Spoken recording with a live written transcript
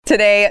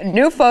Today,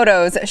 new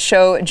photos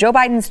show Joe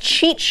Biden's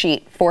cheat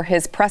sheet for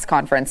his press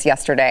conference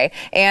yesterday.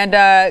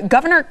 And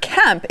Governor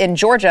Kemp in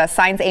Georgia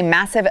signs a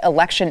massive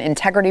election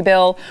integrity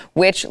bill,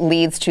 which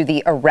leads to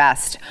the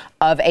arrest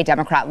of a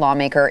Democrat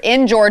lawmaker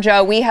in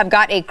Georgia. We have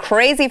got a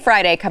crazy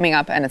Friday coming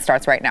up, and it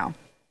starts right now.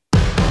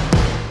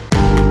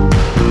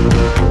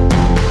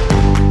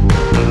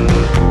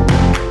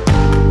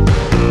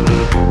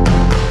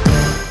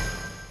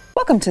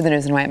 Welcome to the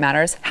News and Why It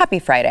Matters. Happy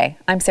Friday.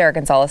 I'm Sarah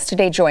Gonzalez,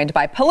 today joined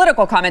by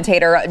political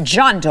commentator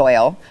John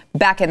Doyle,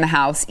 back in the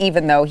house,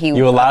 even though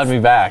You allowed me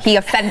back. He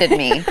offended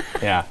me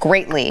Yeah.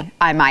 greatly,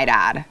 I might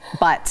add.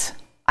 But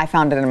I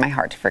found it in my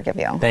heart to forgive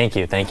you. Thank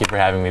you. Thank you for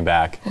having me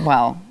back.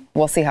 Well,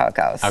 we'll see how it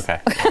goes. Okay.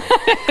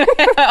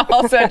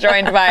 Also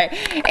joined by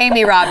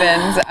Amy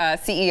Robbins,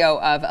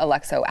 CEO of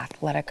Alexo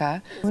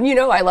Athletica. You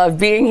know I love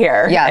being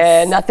here. Yes.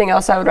 And nothing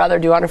else I would rather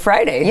do on a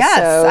Friday.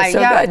 Yes. So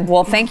good.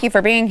 Well, thank you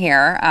for being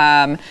here.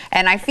 And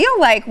I feel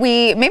like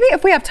maybe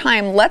if we have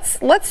time,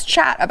 let's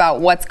chat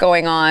about what's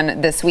going on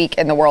this week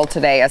in the world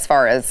today as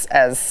far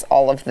as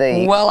all of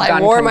the Well, I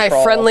gun wore control.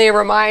 my friendly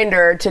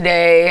reminder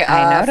today.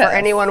 I noticed. For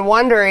anyone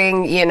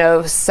wondering,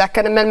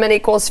 Second Amendment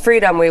equals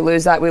freedom. We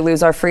lose that, we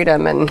lose our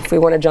freedom. And if we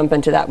want to jump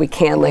into that, we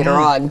can later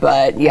on.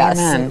 But yes.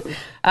 Amen.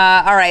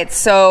 All right.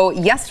 So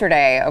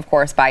yesterday, of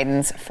course,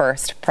 Biden's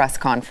first press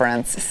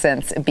conference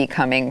since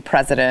becoming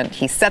president.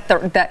 He set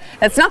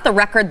that's not the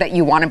record that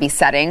you want to be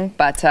setting,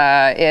 but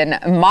in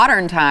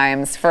modern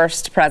times,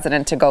 first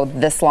president to go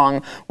this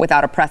long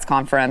without a press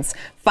conference.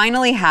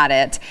 Finally had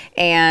it,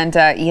 and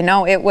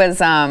it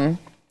was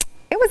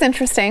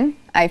interesting.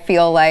 I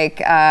feel like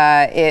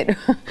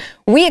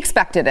we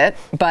expected it,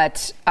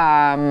 but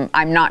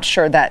I'm not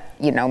sure that,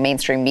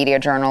 mainstream media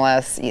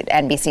journalists,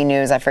 NBC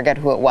News, I forget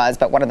who it was,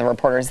 but one of the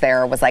reporters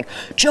there was like,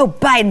 Joe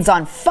Biden's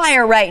on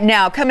fire right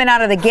now, coming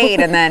out of the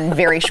gate. And then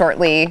very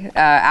shortly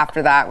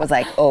after that was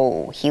like,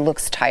 oh, he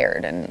looks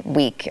tired and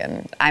weak,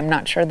 and I'm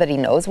not sure that he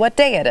knows what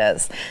day it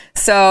is.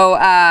 So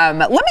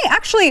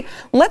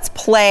let's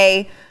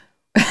play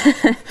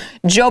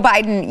Joe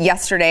Biden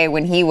yesterday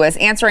when he was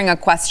answering a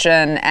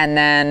question and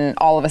then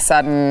all of a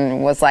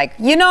sudden was like,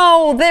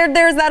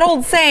 there's that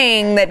old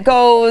saying that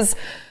goes,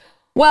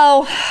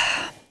 well,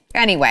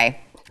 anyway,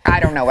 I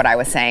don't know what I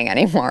was saying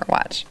anymore.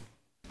 Watch.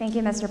 Thank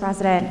you, Mr.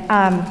 President.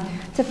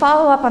 To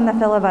follow up on the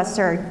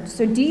filibuster,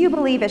 so do you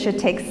believe it should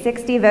take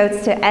 60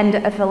 votes to end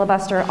a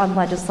filibuster on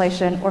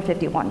legislation or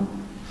 51?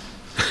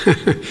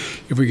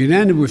 If we could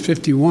end it with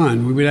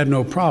 51, we would have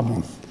no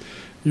problem.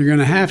 You're going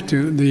to have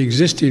to, the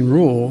existing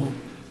rule,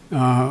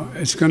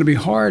 it's going to be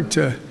hard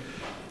to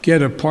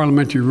get a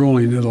parliamentary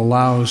ruling that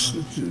allows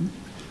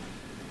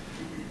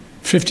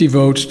 50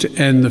 votes to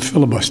end the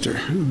filibuster,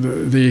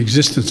 the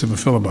existence of a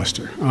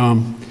filibuster.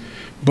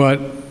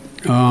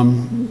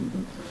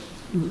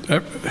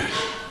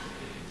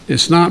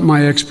 It's not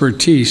my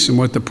expertise in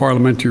what the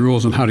parliamentary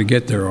rules and how to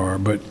get there are,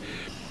 but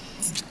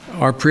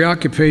our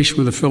preoccupation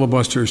with the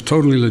filibuster is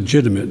totally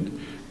legitimate.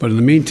 But in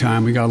the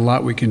meantime, we got a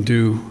lot we can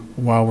do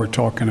while we're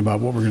talking about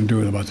what we're going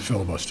to do about the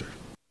filibuster.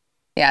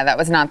 Yeah, that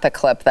was not the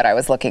clip that I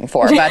was looking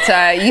for. But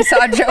you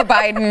saw Joe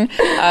Biden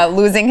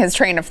losing his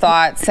train of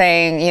thought,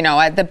 saying,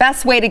 the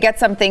best way to get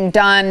something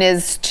done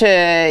is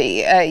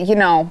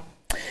to,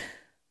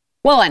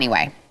 well,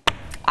 anyway,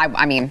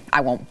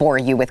 I won't bore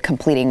you with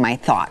completing my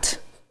thought.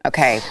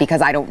 Okay,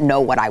 because I don't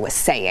know what I was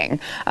saying.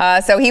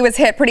 So he was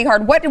hit pretty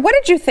hard. What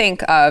did you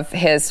think of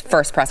his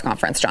first press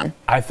conference, John?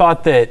 I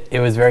thought that it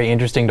was very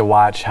interesting to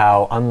watch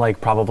how, unlike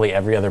probably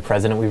every other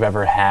president we've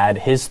ever had,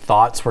 his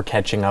thoughts were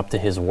catching up to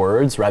his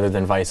words rather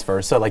than vice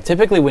versa. Like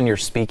typically when you're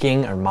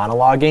speaking or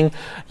monologuing,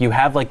 you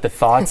have like the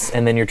thoughts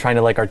and then you're trying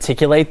to like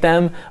articulate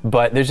them,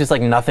 but there's just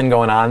like nothing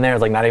going on there.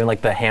 It's like not even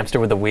like the hamster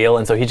with the wheel.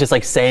 And so he's just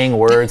like saying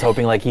words,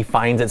 hoping like he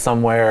finds it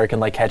somewhere or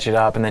can like catch it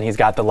up. And then he's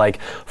got the like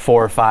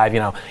 4 or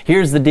 5,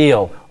 here's the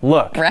deal,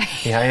 look.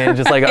 Right. And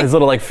just like his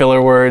little like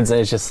filler words, and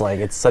it's just like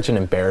it's such an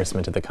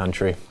embarrassment to the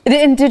country.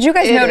 And did you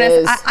guys notice?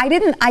 Is. I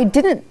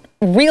didn't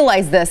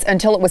realize this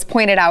until it was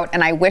pointed out,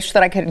 and I wish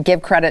that I could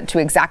give credit to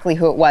exactly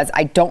who it was.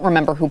 I don't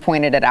remember who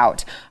pointed it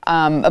out,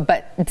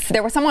 but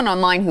there was someone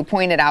online who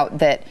pointed out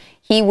that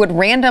he would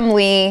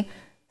randomly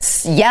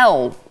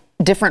yell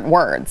different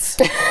words.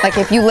 Like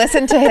if you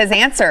listen to his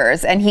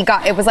answers, and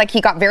it was like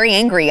he got very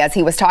angry as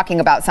he was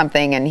talking about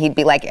something, and he'd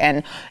be like,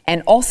 and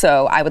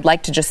also I would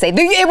like to just say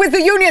it was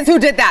the unions who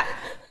did that.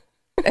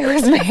 It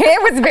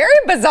was very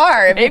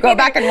bizarre if you go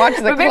back and watch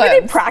the clip. Maybe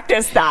they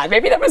practiced that.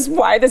 Maybe that was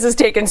why this has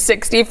taken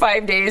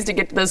 65 days to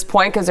get to this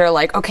point, because they're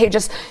like, okay,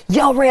 just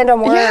yell random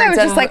words. Yeah, it was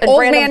just like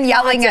old man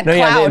yelling at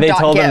cloud. They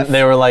told him,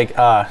 they were like,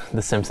 the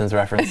Simpsons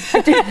reference.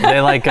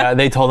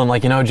 They told him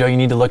like, Joe, you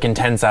need to look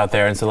intense out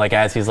there. And so like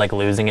as he's like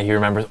losing it, he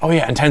remembers, oh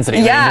yeah,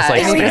 intensity. Yeah, and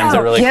he just like spams it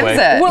really quick.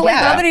 Well, like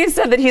now that he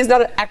said that he's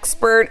not an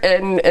expert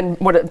in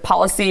what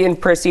policy and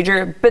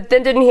procedure, but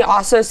then didn't he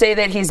also say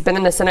that he's been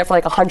in the Senate for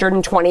like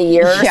 120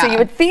 years? Yeah. So you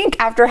would think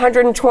after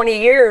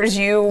 120 years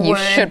you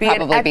would be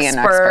an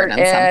expert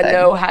and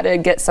know how to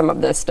get some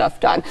of this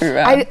stuff done.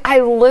 Yeah. I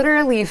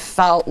literally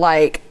felt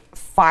like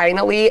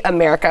finally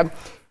America,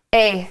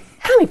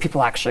 how many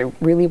people actually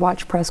really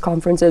watch press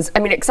conferences? I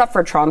mean, except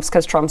for Trump's,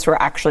 because Trump's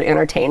were actually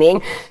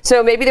entertaining.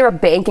 So maybe they were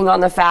banking on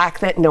the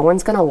fact that no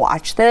one's going to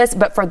watch this.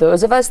 But for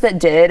those of us that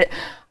did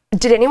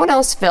anyone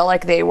else feel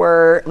like they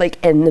were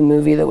like in the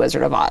movie The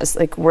Wizard of Oz?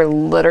 Like we're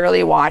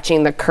literally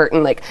watching the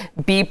curtain like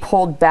be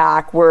pulled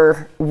back.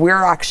 We're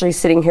actually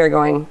sitting here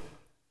going,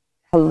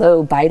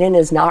 hello, Biden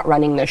is not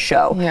running the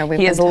show. Yeah,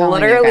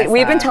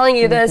 we've been telling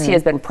you this. He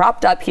has been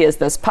propped up. He is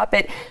this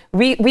puppet.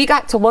 We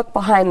got to look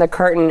behind the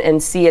curtain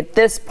and see at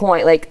this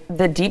point, like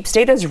the deep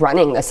state is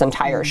running this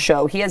entire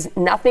show. He has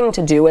nothing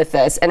to do with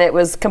this. And it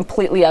was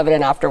completely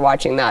evident after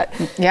watching that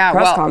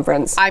press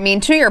conference. I mean,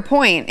 to your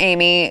point,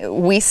 Amy,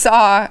 we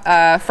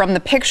saw from the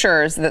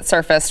pictures that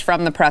surfaced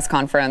from the press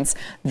conference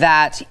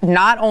that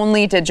not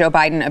only did Joe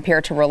Biden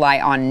appear to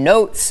rely on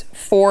notes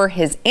for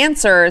his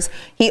answers,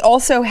 he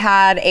also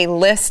had a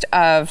list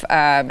of,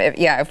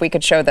 if we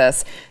could show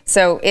this.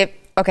 So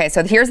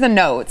here's the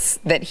notes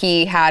that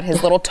he had,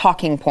 his little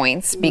talking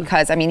points,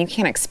 because, I mean, you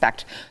can't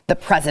expect the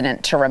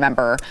president to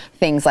remember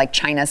things like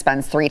China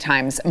spends 3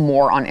 times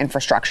more on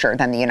infrastructure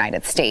than the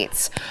United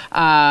States,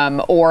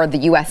 or the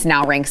U.S.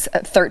 now ranks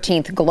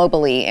 13th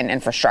globally in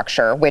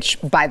infrastructure, which,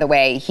 by the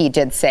way, he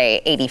did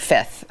say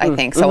 85th, I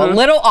think. So a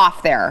little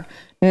off there.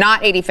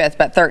 Not 85th,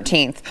 but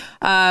 13th.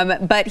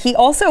 But he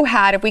also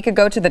had, if we could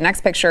go to the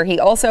next picture, he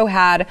also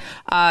had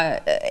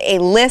a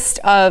list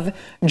of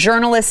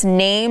journalists'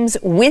 names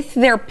with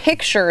their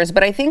pictures.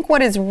 But I think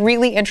what is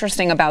really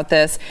interesting about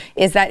this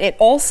is that it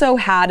also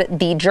had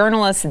the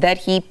journalists that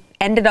he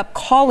ended up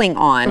calling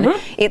on.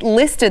 It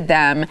listed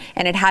them,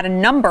 and it had a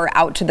number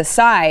out to the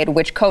side,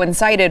 which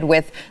coincided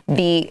with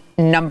the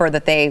number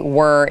that they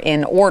were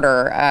in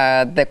order,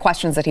 the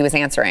questions that he was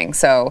answering.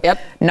 So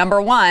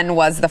number 1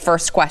 was the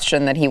first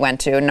question that he went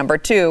to. Number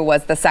 2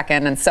 was the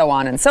second, and so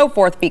on and so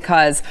forth,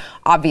 because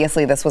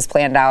obviously this was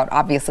planned out.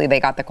 Obviously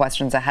they got the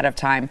questions ahead of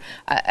time.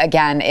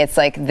 Again, it's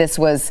like this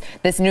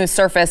news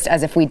surfaced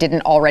as if we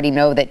didn't already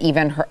know that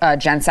even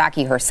Jen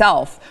Psaki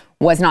herself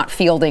was not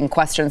fielding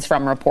questions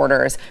from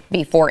reporters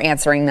before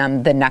answering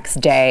them the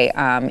next day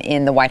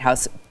in the White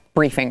House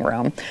briefing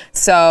room.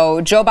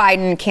 So Joe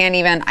Biden can't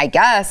even, I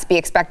guess, be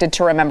expected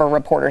to remember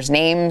reporters'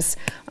 names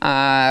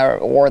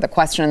or the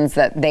questions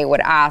that they would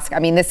ask. I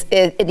mean,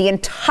 the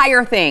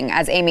entire thing,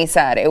 as Amy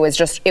said, it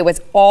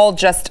was all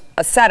just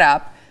a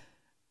setup.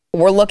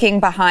 We're looking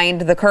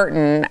behind the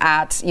curtain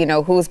at,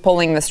 who's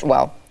pulling this.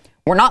 Well,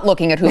 we're not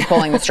looking at who's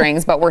pulling the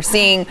strings, but we're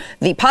seeing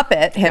the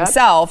puppet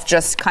himself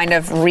just kind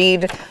of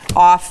read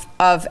off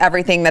of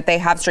everything that they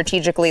have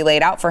strategically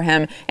laid out for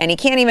him. And he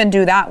can't even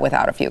do that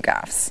without a few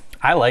gaffes.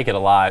 I like it a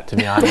lot, to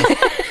be honest.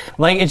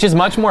 It's just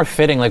much more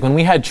fitting. Like when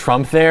we had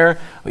Trump there,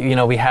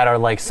 we had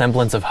our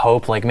semblance of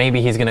hope. Like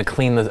maybe he's going to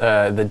clean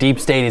the deep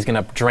state. He's going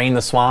to drain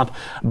the swamp.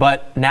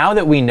 But now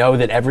that we know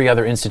that every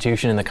other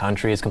institution in the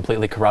country is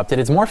completely corrupted,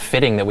 it's more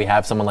fitting that we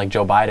have someone like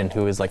Joe Biden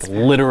who is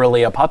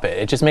literally a puppet.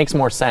 It just makes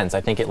more sense. I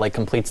think it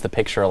completes the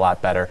picture a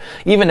lot better.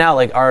 Even now,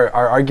 our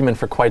argument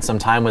for quite some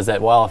time was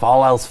that, well, if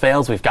all else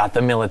fails, we've got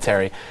the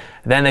military.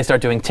 Then they start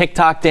doing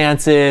TikTok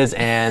dances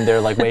and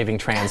they're waving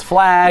trans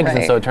flags. Right.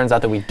 And so it turns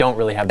out that we don't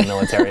really have the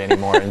military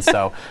anymore. And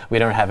so we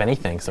don't have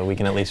anything. So we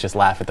can at least just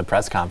laugh at the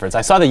press conference.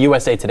 I saw the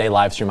USA Today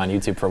live stream on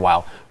YouTube for a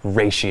while,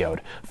 ratioed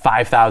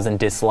 5,000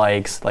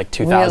 dislikes,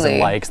 2,000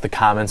 likes. The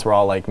comments were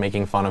all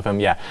making fun of him.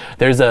 Yeah.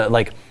 There's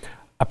a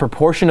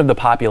proportion of the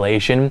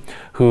population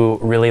who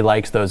really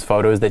likes those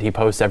photos that he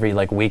posts every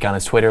week on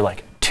his Twitter,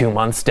 2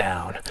 months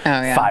down,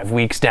 5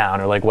 weeks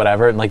down, or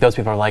whatever. And those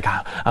people are like,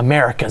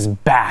 America's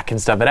back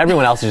and stuff. But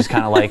everyone else is just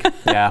kind of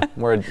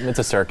it's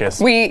a circus.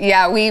 We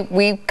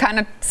kind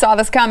of saw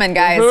this coming,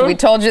 guys. We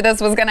told you this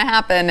was going to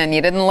happen and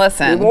you didn't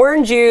listen. We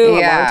warned you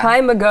a long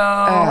time ago.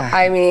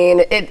 I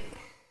mean,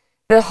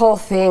 the whole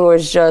thing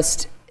was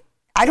just,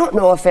 I don't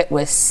know if it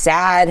was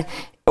sad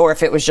or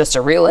if it was just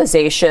a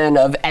realization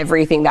of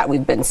everything that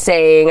we've been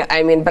saying.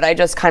 I mean, but I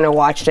just kind of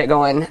watched it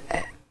going,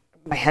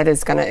 my head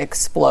is going to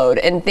explode.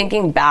 And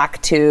thinking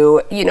back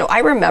to, I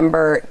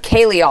remember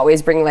Kaylee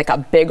always bringing a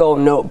big old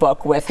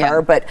notebook with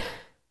her, but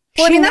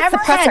she never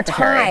had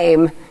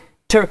time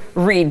to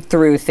read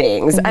through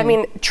things. I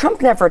mean,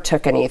 Trump never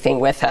took anything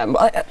with him.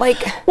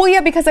 Well, yeah,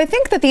 because I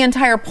think that the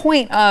entire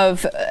point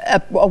of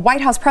a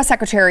White House press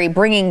secretary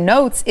bringing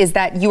notes is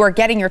that you are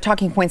getting your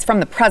talking points from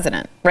the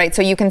president, right?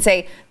 So you can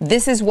say,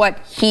 this is what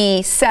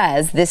he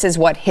says, this is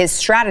what his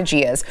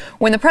strategy is.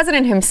 When the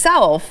president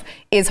himself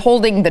is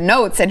holding the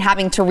notes and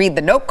having to read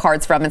the note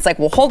cards from, it's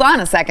well, hold on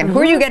a second. Who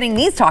are you getting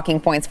these talking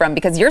points from?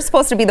 Because you're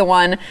supposed to be the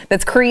one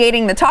that's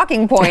creating the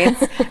talking points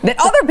that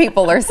other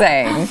people are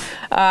saying.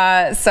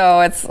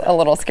 So it's a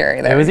little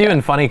scary there. It was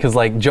even funny because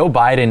Joe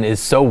Biden is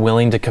so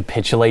willing to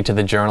capitulate to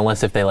the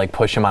journalists if they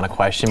push him on a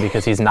question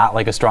because he's not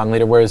a strong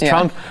leader, whereas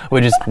Trump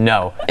would just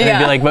no. And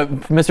he'd be but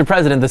Mr.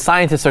 President, the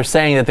scientists are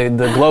saying that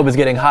the globe is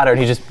getting hotter. And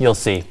he just, you'll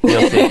see.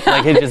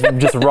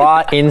 It's just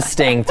raw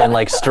instinct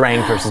and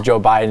strength versus Joe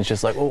Biden's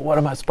just well, what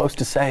am I supposed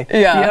to say?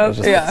 Yeah.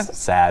 It's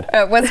sad.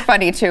 It was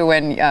funny too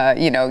when,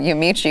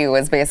 Yamiche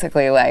was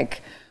basically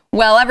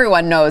well,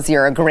 everyone knows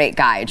you're a great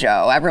guy,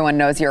 Joe. Everyone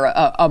knows you're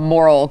a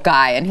moral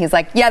guy. And he's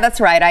like, yeah,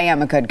 that's right. I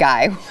am a good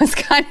guy. It was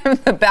kind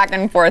of the back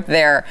and forth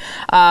there.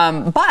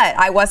 But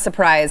I was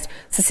surprised.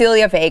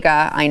 Cecilia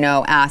Vega, I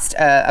know, asked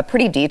a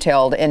pretty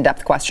detailed,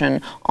 in-depth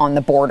question on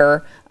the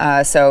border.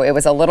 So it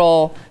was a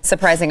little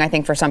surprising, I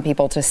think, for some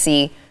people to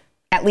see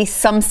at least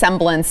some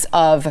semblance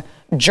of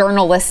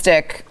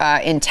journalistic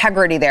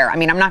integrity there. I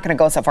mean, I'm not going to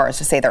go so far as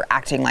to say they're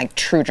acting like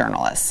true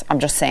journalists. I'm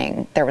just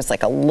saying there was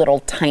like a little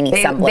tiny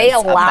semblance. They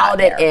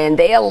allowed it in.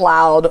 They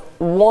allowed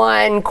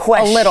one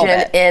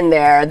question in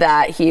there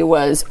that he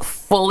was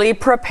fully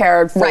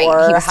prepared for,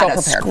 right, had a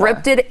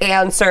scripted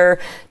answer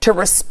to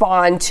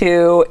respond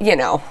to, you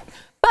know.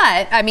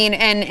 But, I mean,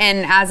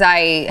 and as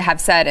I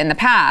have said in the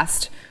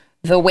past,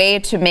 the way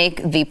to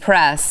make the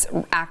press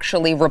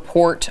actually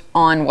report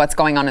on what's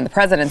going on in the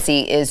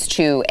presidency is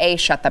to, A,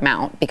 shut them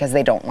out because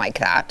they don't like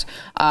that,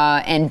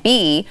 and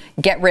B,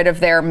 get rid of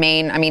their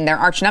their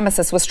arch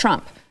nemesis was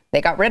Trump. They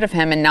got rid of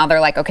him, and now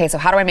they're like, okay, so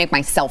how do I make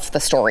myself the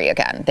story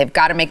again? They've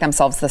got to make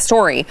themselves the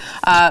story.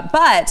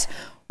 But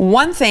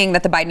one thing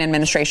that the Biden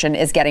administration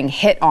is getting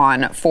hit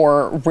on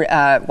for,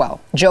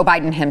 Joe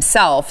Biden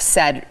himself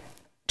said,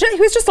 he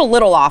was just a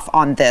little off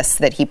on this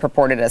that he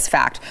purported as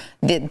fact,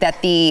 that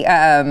he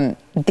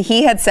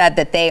had said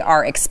that they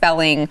are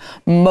expelling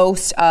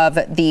most of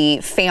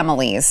the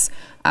families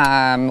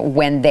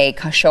when they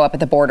show up at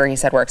the border. He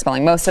said we're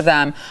expelling most of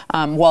them.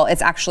 Well,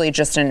 it's actually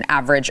just an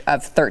average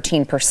of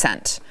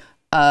 13%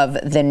 of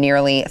the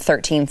nearly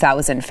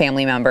 13,000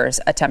 family members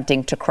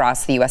attempting to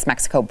cross the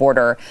U.S.-Mexico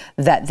border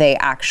that they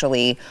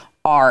actually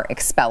are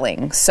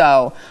expelling.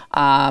 So,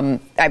 I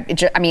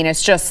mean,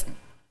 it's just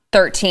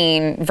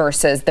 13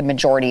 versus the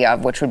majority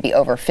of, which would be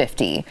over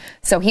 50.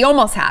 So he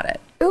almost had it.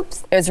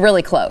 Oops. It was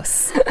really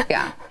close.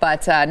 Yeah,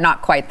 but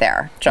not quite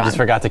there, John. I just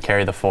forgot to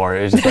carry the 4.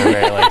 It was just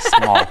very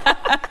small.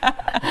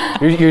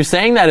 You're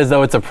saying that as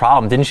though it's a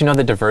problem. Didn't you know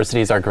that diversity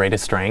is our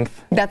greatest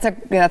strength? That's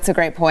a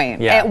great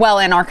point. Yeah.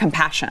 And our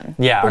compassion.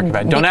 Yeah, our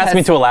compassion. Don't ask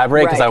me to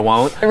elaborate because I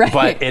won't. Right.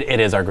 But it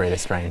is our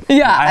greatest strength.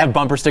 Yeah. I have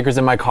bumper stickers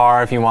in my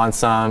car if you want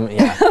some.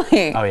 Yeah.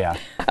 Really? Oh yeah.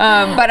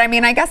 But I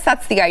mean, I guess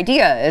that's the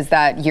idea, is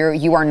that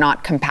you are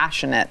not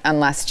compassionate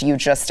unless you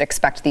just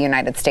expect the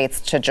United States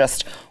to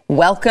just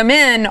welcome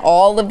in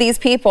all of these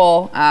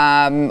people,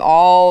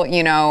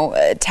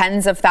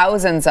 tens of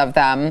thousands of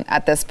them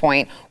at this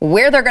point.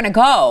 Where they're going to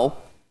go,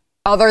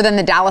 other than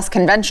the Dallas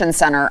Convention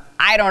Center,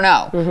 I don't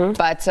know. Mm-hmm.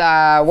 But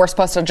we're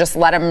supposed to just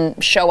let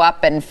them show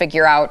up and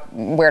figure out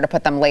where to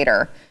put them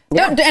later.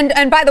 Yeah.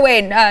 And by the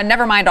way,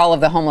 never mind all of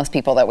the homeless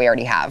people that we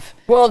already have.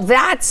 Well,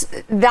 that's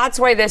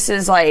why this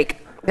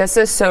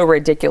is so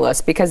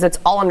ridiculous, because it's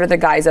all under the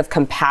guise of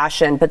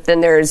compassion, but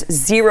then there's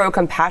zero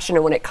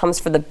compassion when it comes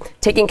for the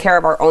taking care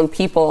of our own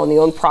people and the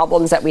own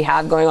problems that we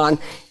have going on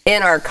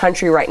in our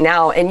country right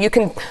now. And you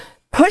can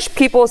push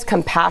people's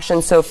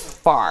compassion so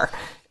far,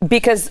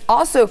 because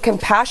also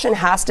compassion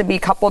has to be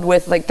coupled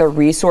with like the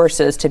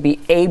resources to be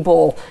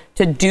able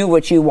to do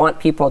what you want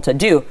people to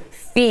do: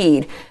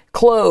 feed,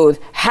 clothe,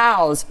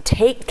 house,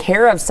 take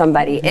care of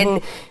somebody. Mm-hmm.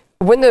 And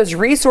when those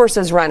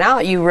resources run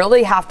out, you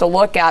really have to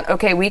look at,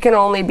 okay, we can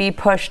only be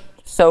pushed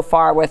so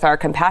far with our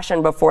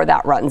compassion before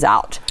that runs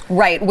out.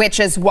 Right, which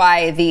is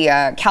why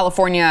the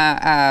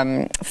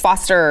California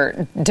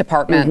Foster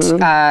Department,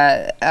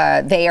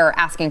 they are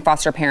asking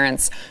foster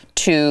parents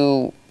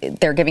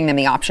they're giving them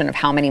the option of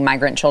how many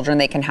migrant children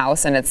they can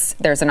house, and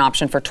there's an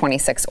option for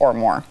 26 or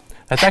more.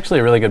 That's actually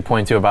a really good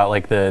point, too, about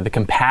like the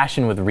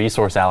compassion with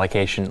resource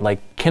allocation. Like,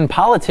 can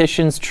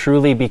politicians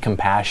truly be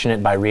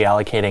compassionate by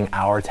reallocating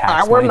our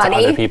tax money to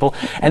other people?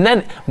 And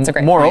then,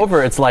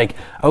 moreover, it's like,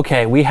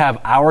 okay, we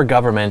have our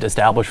government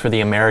established for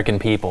the American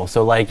people.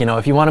 So, like,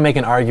 if you want to make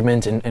an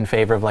argument in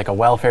favor of like a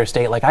welfare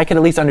state, like I could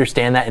at least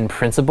understand that in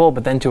principle,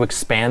 but then to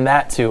expand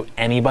that to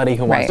anybody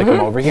who wants to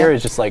come over here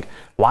is just like,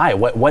 why?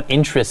 What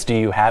interests do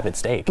you have at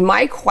stake?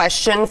 My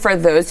question for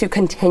those who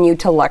continue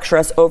to lecture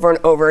us over and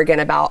over again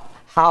about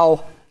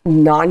how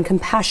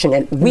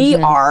non-compassionate we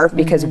are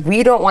because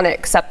we don't want to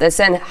accept this.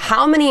 And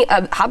how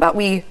about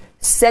we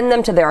send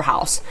them to their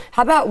house?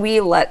 How about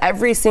we let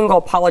every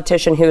single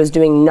politician who is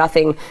doing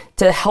nothing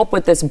to help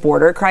with this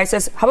border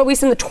crisis, how about we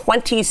send the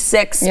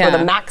 26 for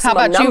the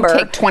maximum number? How about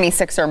you take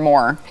 26 or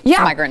more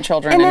migrant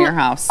children in your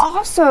house?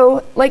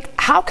 Also, like,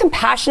 how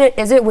compassionate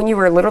is it when you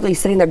were literally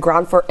setting the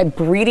ground for a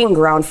breeding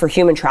ground for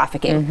human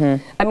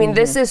trafficking? I mean,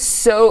 this is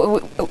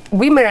so,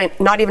 we might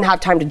not even have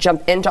time to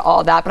jump into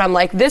all that, but I'm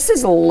like, this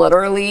is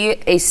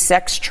literally a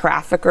sex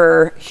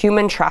trafficker,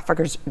 human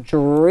trafficker's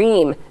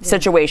dream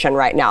situation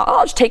right now.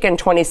 I'll just take in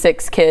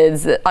 26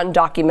 kids,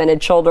 undocumented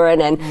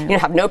children, and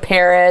have no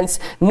parents.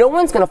 No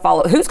one's going to follow.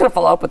 Who's going to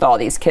follow up with all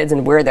these kids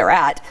and where they're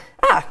at?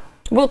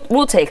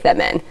 We'll take them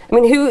in. I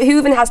mean, who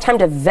even has time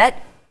to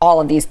vet all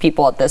of these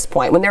people at this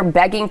point. When they're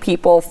begging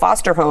people,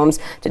 foster homes,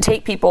 to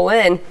take people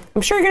in,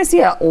 I'm sure you're going to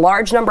see a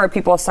large number of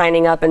people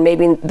signing up, and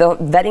maybe the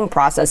vetting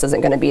process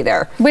isn't going to be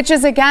there. Which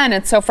is, again,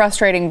 it's so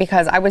frustrating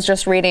because I was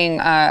just reading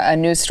a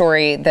news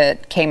story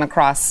that came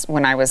across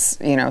when I was,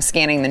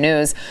 scanning the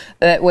news.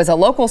 That was a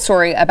local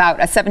story about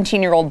a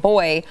 17-year-old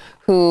boy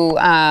who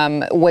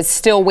was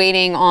still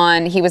waiting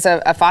on. He was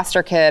a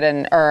foster kid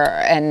an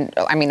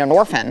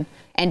orphan,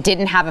 and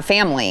didn't have a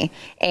family,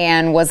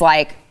 and was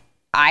like,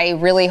 I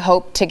really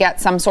hope to get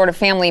some sort of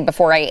family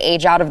before I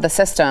age out of the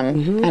system.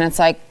 Mm-hmm. And it's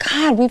like,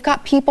 God, we've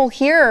got people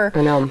here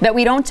that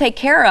we don't take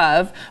care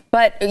of,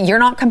 but you're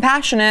not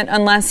compassionate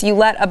unless you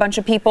let a bunch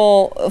of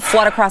people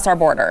flood across our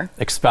border.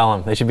 Expel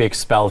them. They should be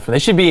expelled. They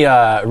should be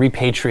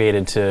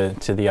repatriated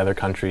to the other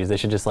countries. They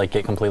should just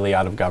get completely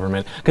out of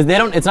government. Because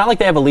it's not like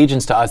they have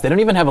allegiance to us. They don't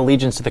even have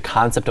allegiance to the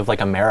concept of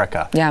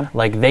America. Yeah.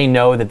 They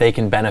know that they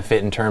can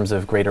benefit in terms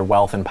of greater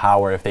wealth and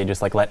power if they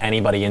just let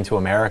anybody into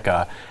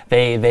America.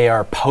 They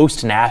are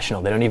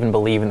post-national. They don't even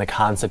believe in the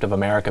concept of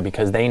America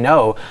because they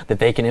know that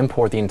they can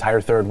import the entire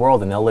third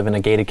world and they'll live in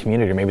a gated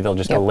community, or maybe they'll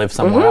just go live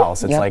somewhere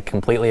else. It's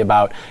completely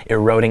about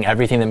eroding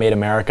everything that made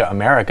America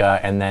America,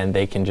 and then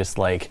they can just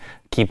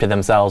keep to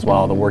themselves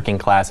while the working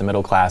class and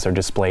middle class are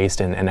displaced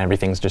and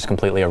everything's just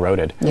completely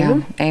eroded.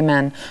 Yeah,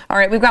 amen. All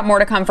right, we've got more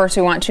to come. First,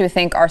 we want to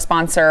thank our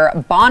sponsor,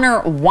 Bonner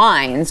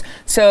Wines.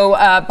 So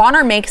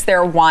Bonner makes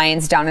their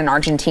wines down in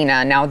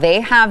Argentina. Now,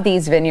 they have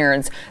these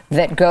vineyards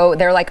that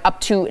they're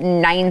up to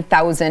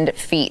 9,000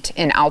 feet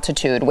in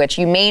altitude, which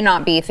you may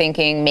not be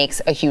thinking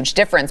makes a huge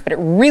difference, but it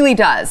really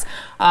does.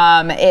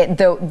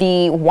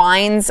 The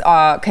wines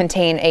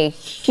contain a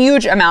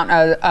huge amount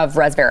of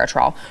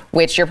resveratrol,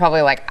 which you're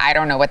probably like, I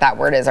don't know what that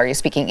word is. Are you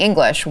speaking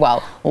English?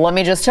 Well, let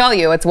me just tell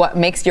you, it's what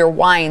makes your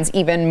wines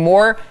even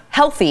more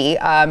healthy.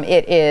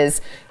 It is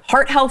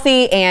heart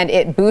healthy, and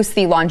it boosts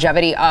the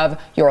longevity of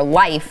your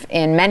life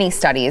in many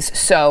studies.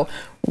 So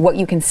what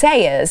you can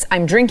say is,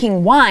 I'm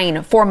drinking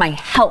wine for my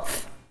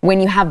health. When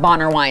you have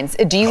Bonner wines,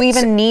 do you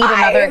even need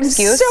another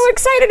excuse? I'm so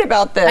excited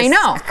about this. I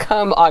know.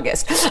 Come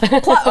August.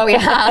 Oh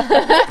yeah,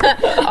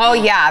 oh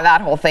yeah,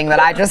 that whole thing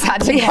that I just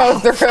had to go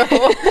through.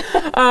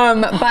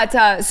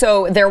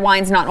 So their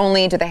wines, not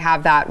only do they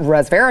have that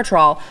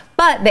resveratrol,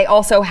 but they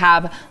also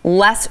have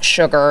less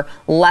sugar,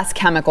 less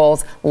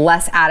chemicals,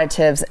 less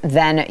additives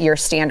than your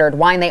standard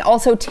wine. They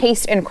also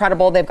taste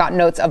incredible. They've got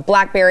notes of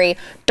blackberry,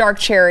 dark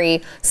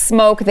cherry,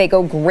 smoke. They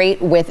go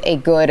great with a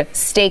good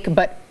steak,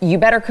 but you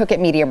better cook it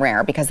medium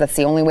rare because that's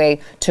the only way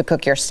to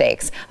cook your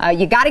steaks.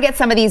 You got to get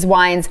some of these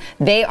wines.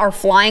 They are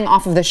flying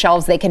off of the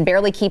shelves. They can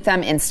barely keep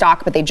them in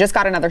stock, but they just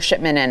got another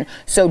shipment in.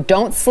 So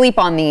don't sleep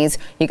on these.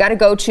 You got to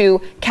go to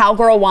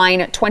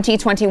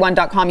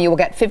cowgirlwine2021.com. You will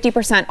get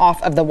 50%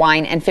 off of the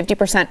wine and 50%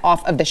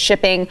 off of the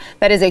shipping.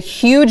 That is a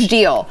huge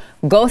deal.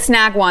 Go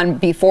snag one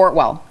go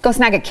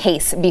snag a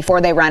case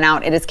before they run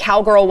out. It is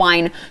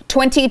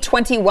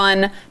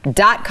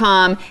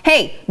cowgirlwine2021.com.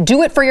 Hey,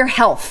 do it for your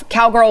health.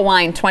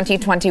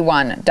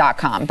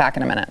 Cowgirlwine2021.com. Back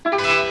in a minute.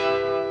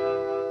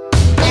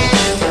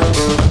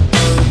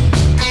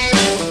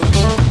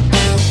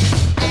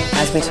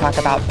 As we talk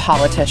about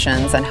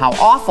politicians and how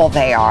awful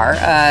they are,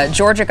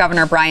 Georgia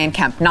Governor Brian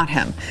Kemp, not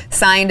him,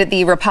 signed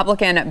the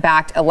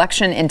Republican-backed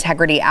Election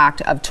Integrity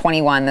Act of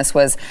 21. This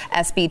was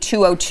SB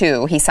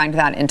 202. He signed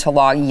that into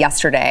law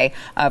yesterday.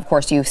 Of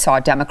course, you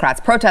saw Democrats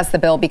protest the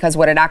bill because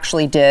what it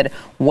actually did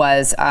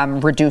was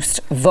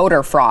reduced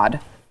voter fraud.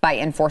 By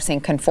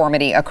enforcing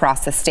conformity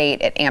across the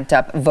state, it amped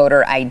up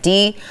voter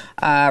ID,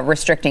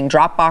 restricting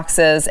drop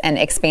boxes, and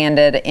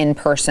expanded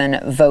in-person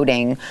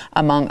voting,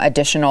 among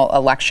additional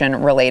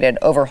election-related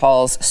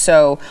overhauls.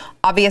 So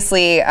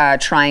obviously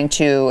trying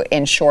to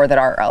ensure that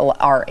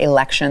our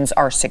elections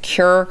are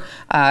secure,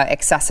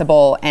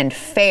 accessible, and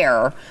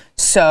fair.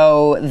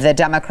 So the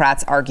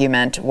Democrats'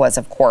 argument was,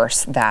 of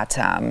course, that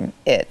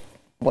it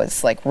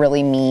was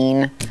really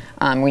mean.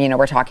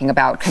 We're talking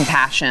about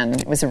compassion.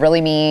 It was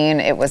really mean.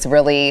 It was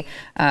really,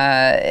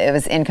 it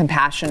was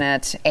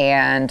incompassionate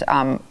and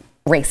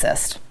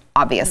racist,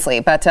 obviously.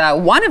 But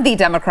one of the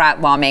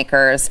Democrat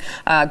lawmakers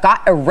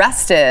got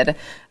arrested,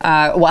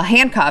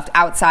 handcuffed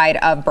outside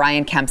of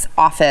Brian Kemp's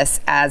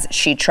office as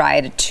she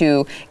tried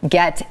to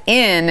get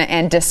in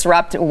and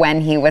disrupt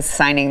when he was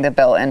signing the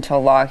bill into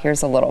law.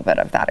 Here's a little bit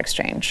of that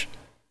exchange.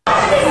 Why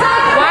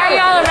are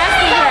y'all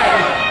arresting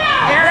her?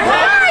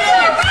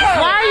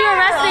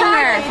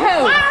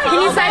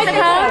 Can you cite the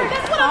code?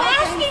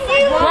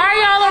 Why are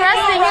y'all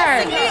arresting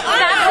her?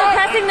 Stop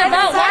suppressing the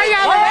vote. Why are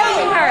y'all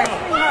arresting her?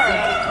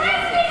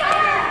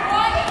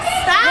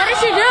 Stop. What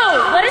did she do?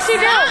 What did she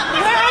do?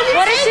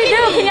 What did she do?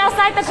 Can y'all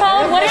cite the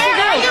code? What did she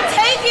do? Where are you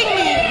taking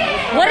me?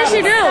 What did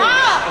she do?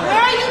 Stop. Where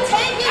are you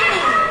taking me?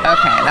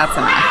 Okay, that's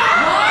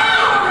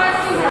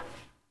enough.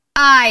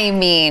 I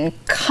mean,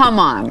 come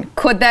on.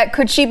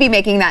 Could she be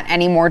making that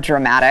any more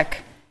dramatic?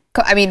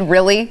 I mean,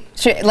 really?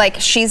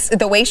 She's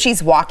the way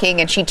she's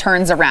walking and she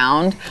turns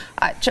around.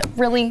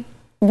 Really?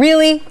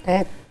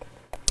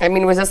 I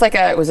mean, was this like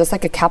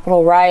a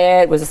Capitol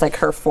riot? Was this like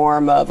her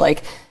form of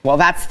like? Well,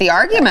 that's the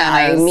argument.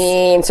 I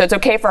mean, so it's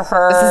okay for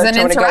her this is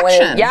an to go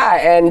insurrection.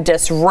 in, and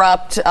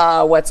disrupt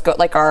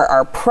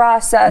our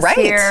process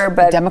here,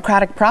 but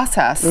democratic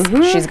process.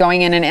 She's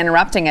going in and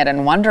interrupting it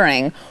and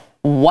wondering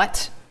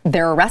what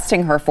they're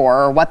arresting her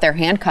for or what they're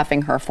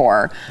handcuffing her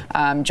for.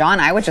 John,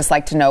 I would just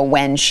like to know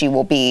when she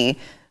will be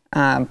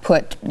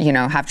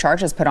have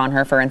charges put on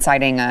her for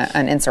inciting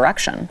an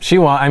insurrection. She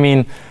won't. I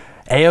mean,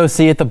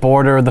 AOC at the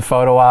border, the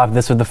photo op,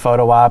 this with the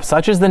photo op.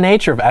 Such is the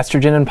nature of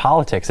estrogen in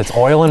politics. It's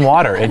oil and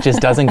water. It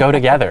just doesn't go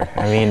together.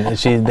 I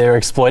mean, they're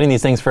exploiting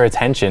these things for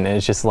attention. And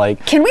it's just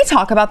like... Can we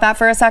talk about that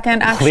for a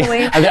second,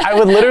 actually? I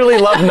would literally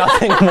love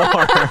nothing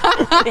more.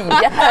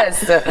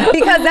 Yes.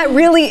 Because that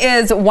really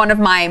is one of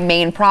my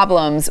main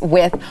problems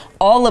with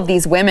all of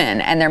these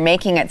women. And they're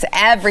making it...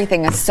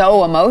 Everything is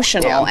so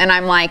emotional. Yeah. And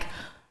I'm like...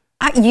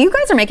 you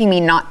guys are making me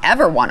not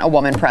ever want a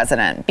woman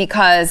president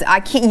because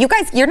I can't. You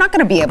guys, you're not going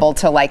to be able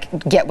to like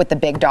get with the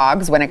big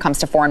dogs when it comes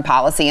to foreign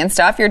policy and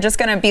stuff. You're just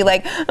going to be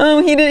like,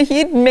 oh, he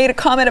made a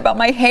comment about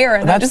my hair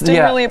and I just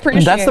didn't really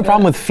appreciate it. That's the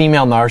problem with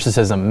female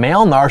narcissism.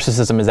 Male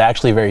narcissism is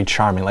actually very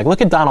charming. Like, look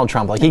at Donald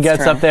Trump. Like, he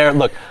gets up there.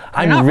 Look,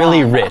 I'm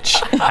really rich.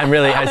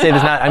 I say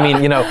this not. I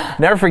mean,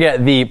 never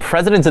forget the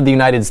presidents of the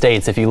United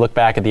States. If you look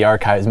back at the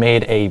archives,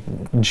 made a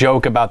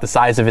joke about the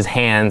size of his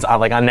hands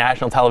on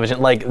national television.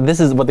 Like, this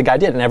is what the guy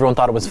did, and everyone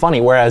thought it was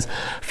funny. Whereas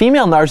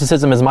female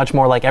narcissism is much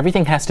more like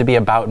everything has to be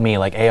about me.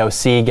 Like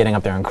AOC getting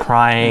up there and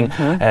crying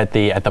at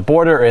the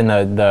border or in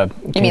the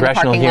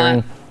congressional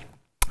hearing.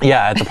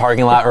 Yeah, at the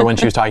parking lot, or when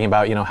she was talking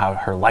about, how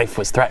her life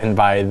was threatened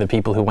by the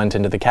people who went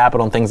into the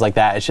Capitol and things like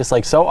that. It's just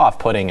like so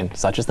off-putting, and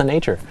such is the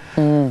nature.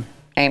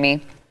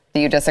 Amy,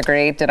 do you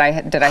disagree? Did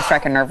I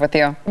strike a nerve with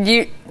you?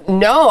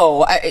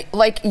 No,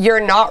 you're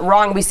not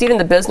wrong. We see it in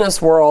the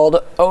business world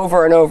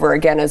over and over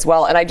again as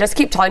well. And I just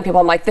keep telling people,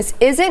 I'm like, this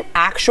isn't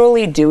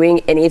actually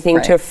doing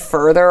anything to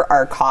further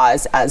our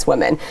cause as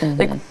women.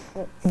 Like,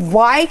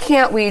 why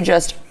can't we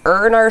just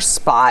earn our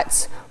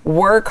spots,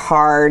 work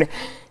hard,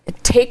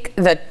 take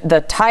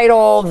the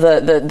title,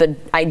 the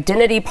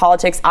identity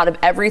politics out of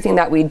everything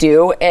that we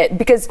do?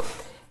 Because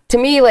to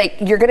me,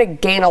 you're going to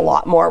gain a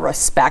lot more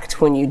respect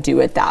when you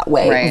do it that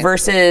way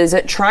versus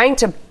trying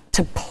to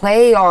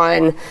play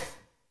on,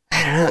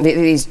 I don't know,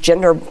 these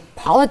gender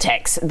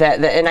politics and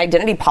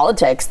identity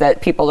politics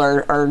that people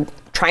are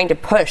trying to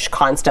push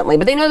constantly.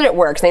 But they know that it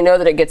works. They know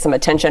that it gets some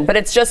attention. But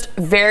it's just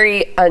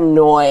very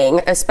annoying,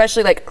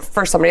 especially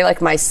for somebody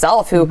like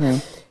myself who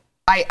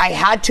I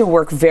had to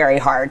work very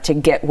hard to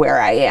get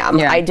where I am.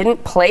 Yeah. I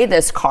didn't play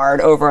this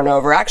card over and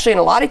over. Actually, in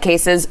a lot of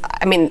cases,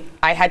 I mean,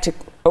 I had to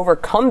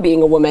overcome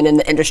being a woman in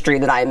the industry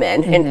that I'm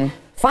in. And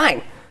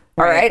fine.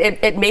 All right.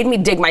 It made me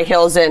dig my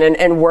heels in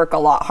and work a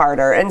lot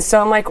harder. And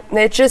so I'm like,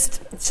 it's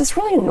just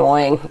really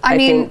annoying, I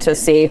think, to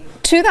see.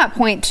 To that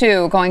point,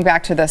 too, going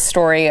back to the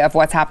story of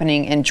what's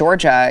happening in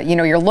Georgia,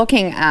 you're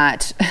looking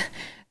at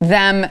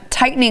them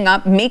tightening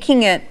up,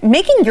 making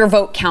your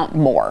vote count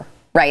more.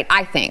 Right,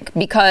 I think,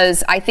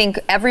 because I think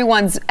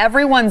everyone's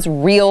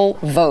real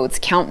votes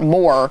count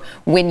more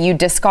when you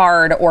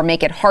discard or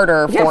make it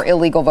harder for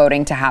illegal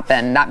voting to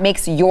happen. That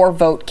makes your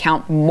vote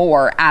count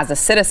more as a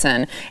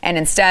citizen. And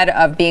instead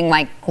of being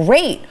like,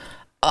 great,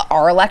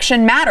 our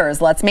election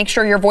matters, let's make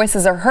sure your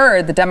voices are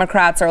heard, the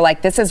Democrats are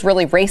like, this is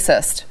really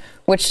racist,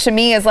 which to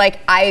me is like,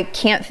 I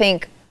can't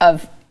think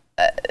of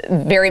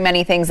very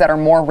many things that are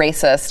more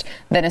racist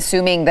than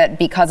assuming that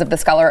because of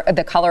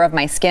the color of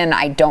my skin,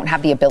 I don't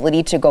have the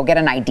ability to go get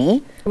an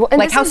ID.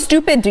 Well, how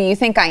stupid do you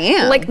think I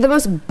am? Like the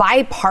most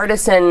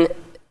bipartisan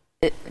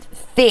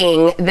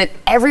thing that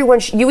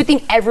you would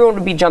think everyone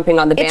would be jumping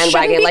on the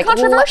bandwagon. It shouldn't be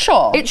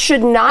controversial. It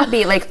should not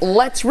be.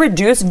 Let's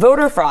reduce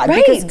voter fraud.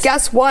 Right. Because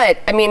guess what?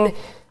 I mean,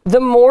 the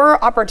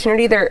more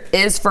opportunity there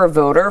is for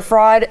voter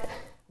fraud,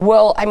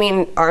 well, I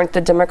mean, aren't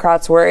the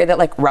Democrats worried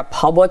that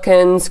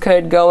Republicans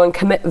could go and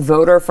commit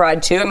voter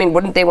fraud too? I mean,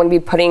 wouldn't they want to be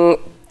putting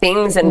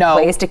things in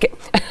place to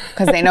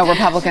because they know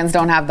Republicans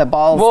don't have the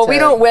balls. Well, we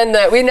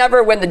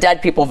never win the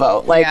dead people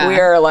vote. We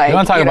are We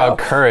want to talk about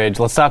courage.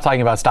 Let's stop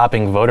talking about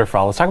stopping voter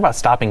fraud. Let's talk about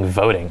stopping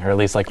voting, or at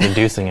least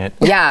reducing it.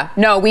 Yeah,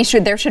 no,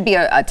 there should be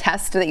a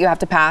test that you have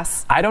to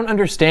pass. I don't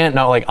understand.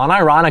 No,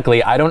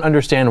 unironically, I don't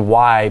understand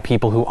why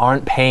people who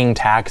aren't paying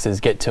taxes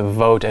get to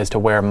vote as to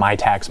where my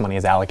tax money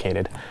is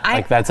allocated.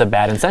 That's a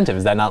bad incentive.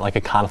 Is that not a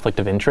conflict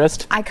of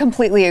interest? I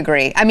completely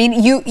agree. I mean,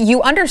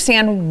 you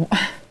understand.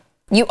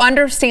 You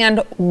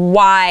understand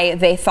why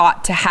they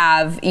thought to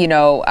have,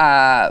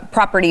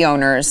 property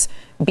owners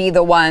be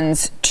the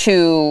ones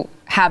to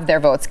have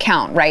their votes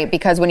count, right?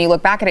 Because when you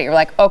look back at it, you're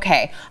like,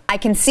 okay, I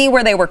can see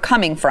where they were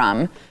coming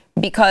from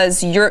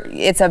because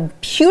it's a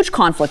huge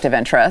conflict of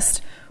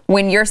interest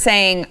when you're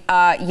saying,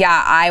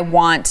 I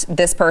want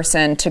this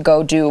person to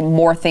go do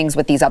more things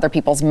with these other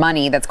people's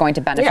money that's going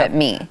to benefit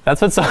me. That's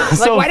what's so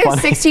why funny.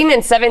 do 16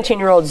 and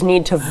 17-year-olds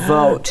need to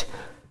vote?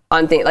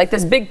 on things like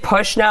this big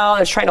push now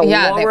is trying to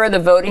lower the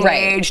voting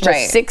age to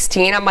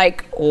 16. I'm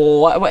like,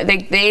 what?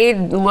 They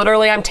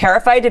literally, I'm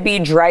terrified to be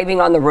driving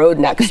on the road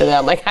next to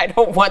them. Like, I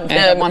don't want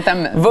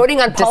them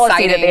voting on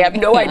policy that they have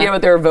no idea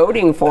what they're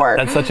voting for.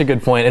 That's such a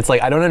good point. It's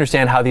like, I don't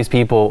understand how these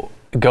people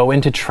go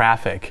into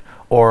traffic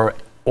or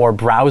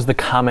browse the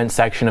comment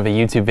section of a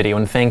YouTube video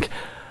and think,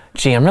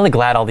 gee, I'm really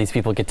glad all these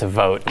people get to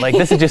vote. Like,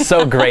 this is just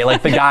so great.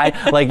 Like, the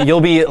guy, like, you'll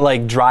be,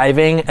 like,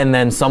 driving, and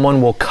then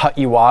someone will cut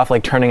you off,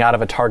 like, turning out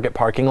of a Target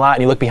parking lot,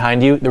 and you look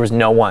behind you, there was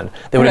no one.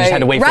 They would have just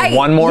had to wait for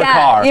one more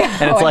car. Yeah.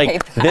 And it's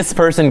like, this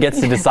person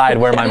gets to decide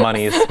where my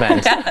money is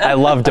spent. I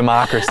love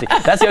democracy.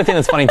 That's the other thing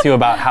that's funny, too,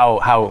 about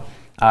how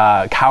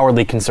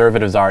cowardly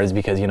conservatives are, is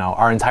because, you know,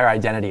 our entire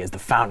identity is the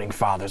founding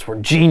fathers.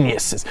 We're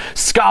geniuses,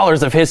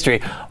 scholars of history.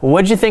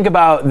 What'd you think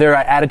about their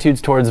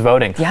attitudes towards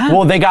voting? Yeah.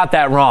 Well, they got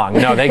that wrong.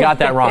 No, they got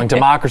that wrong.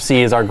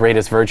 Democracy is our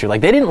greatest virtue.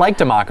 Like, they didn't like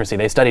democracy.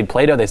 They studied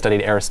Plato. They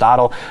studied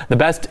Aristotle. The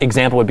best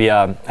example would be,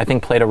 I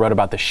think Plato wrote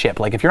about the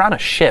ship. Like, if you're on a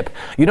ship,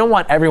 you don't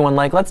want everyone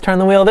like, let's turn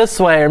the wheel this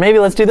way, or maybe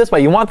let's do this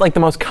way. You want, like, the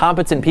most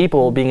competent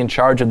people being in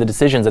charge of the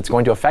decisions that's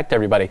going to affect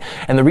everybody.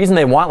 And the reason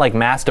they want, like,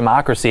 mass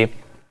democracy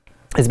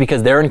is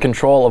because they're in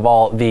control of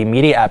all the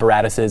media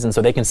apparatuses, and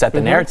so they can set the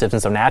narratives.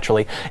 And so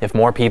naturally, if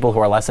more people who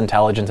are less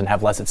intelligent and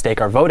have less at stake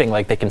are voting,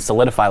 like, they can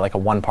solidify like a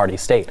one-party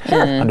state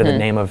under the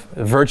name of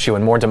virtue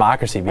and more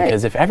democracy.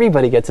 Because if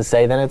everybody gets a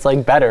say, then it's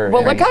like better.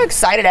 Well, look how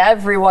excited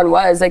everyone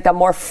was. Like, the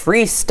more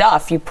free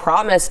stuff you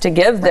promised to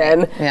give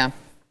them. Yeah.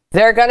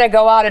 They're going to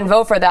go out and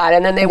vote for that.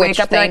 And then they wake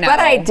up and like,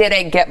 but I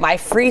didn't get my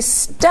free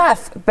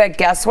stuff. But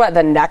guess what?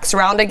 The next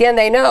round again,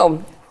 they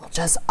know.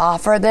 Just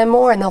offer them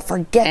more and they'll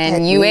forget.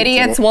 And you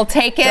idiots will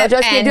take it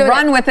and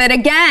run with it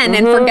again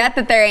and forget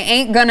that they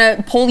ain't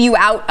gonna pull you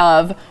out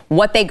of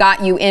what they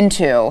got you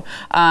into.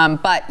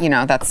 But, you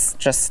know, that's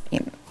just, you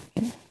know,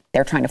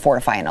 they're trying to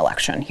fortify an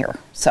election here.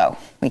 So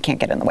we can't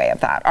get in the way of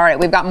that. All right,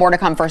 we've got more to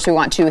come. First, we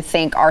want to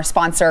thank our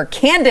sponsor,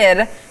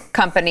 Candid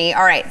Company.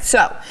 All right,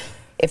 so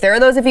if there are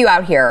those of you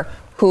out here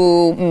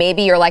who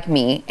maybe you're like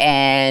me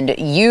and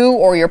you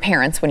or your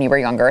parents when you were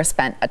younger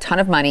spent a ton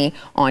of money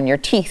on your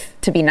teeth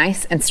to be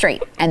nice and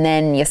straight, and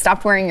then you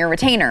stopped wearing your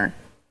retainer.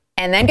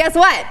 And then guess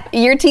what?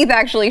 Your teeth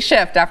actually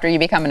shift after you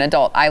become an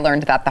adult. I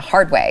learned that the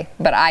hard way,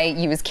 but I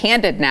use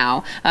Candid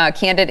now.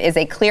 Candid is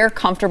a clear,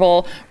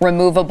 comfortable,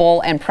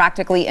 removable, and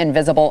practically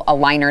invisible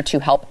aligner to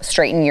help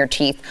straighten your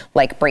teeth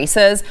like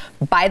braces.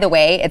 By the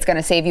way, it's going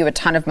to save you a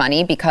ton of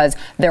money because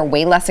they're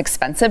way less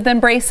expensive than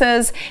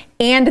braces.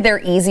 And they're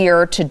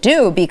easier to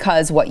do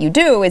because what you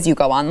do is you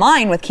go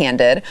online with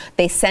Candid.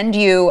 They send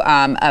you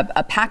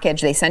a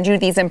package. They send you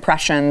these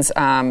impressions.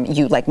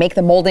 You like make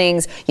the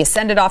moldings. You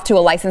send it off to a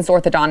licensed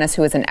orthodontist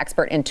who is an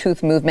expert in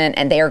tooth movement,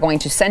 and they are going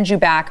to send you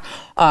back.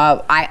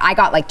 I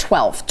got like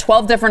 12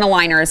 different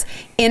aligners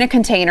in a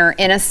container,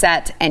 in a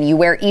set, and you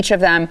wear each of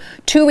them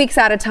 2 weeks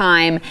at a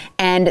time,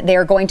 and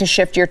they're going to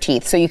shift your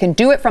teeth. So you can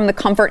do it from the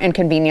comfort and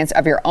convenience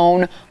of your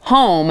own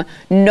home,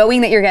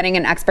 knowing that you're getting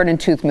an expert in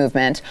tooth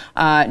movement,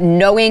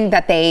 knowing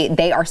that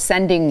they are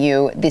sending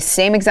you the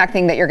same exact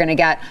thing that you're going to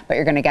get, but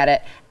you're going to get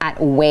it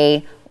at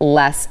way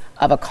less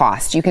of a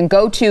cost. You can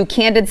go to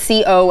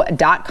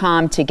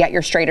candidco.com to get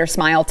your straighter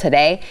smile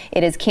today.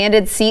 It is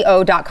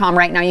candidco.com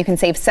right now. You can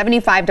save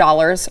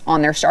 $75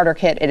 on their starter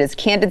kit. It is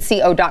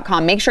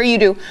candidco.com. Make sure you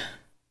do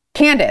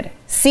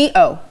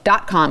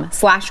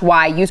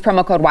candidco.com/Y. Use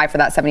promo code Y for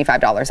that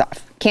 $75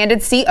 off.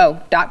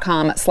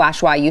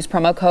 candidco.com/Y. Use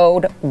promo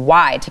code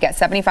Y to get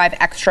 $75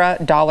 extra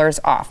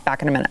off.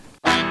 Back in a minute.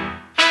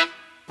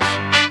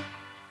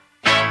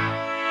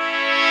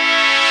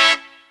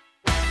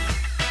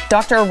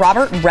 Dr.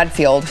 Robert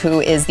Redfield,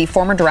 who is the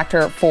former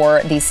director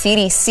for the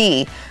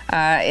CDC,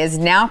 is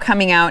now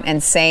coming out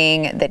and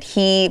saying that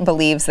he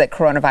believes that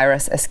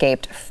coronavirus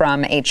escaped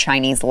from a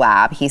Chinese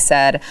lab. He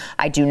said,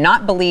 "I do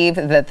not believe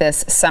that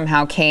this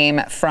somehow came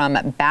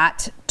from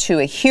bat to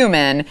a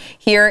human."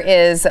 Here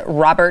is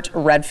Robert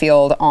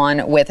Redfield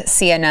on with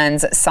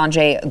CNN's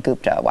Sanjay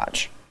Gupta.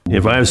 Watch.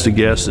 If I was to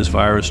guess, this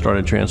virus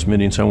started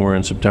transmitting somewhere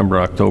in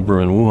September,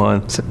 October in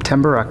Wuhan.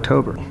 September,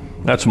 October.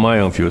 That's my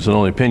own view. It's an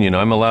only opinion.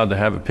 I'm allowed to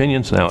have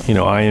opinions. Now,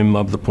 I am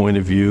of the point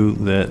of view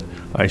that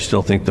I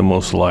still think the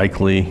most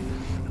likely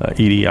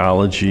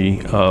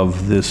etiology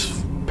of this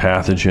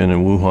pathogen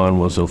in Wuhan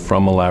was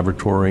from a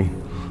laboratory,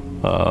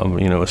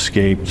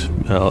 escaped.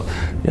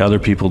 Other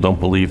people don't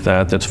believe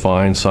that. That's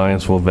fine.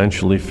 Science will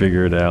eventually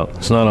figure it out.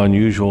 It's not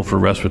unusual for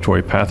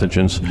respiratory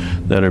pathogens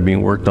that are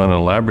being worked on in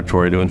a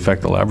laboratory to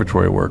infect a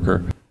laboratory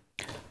worker.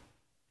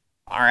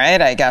 All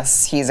right, I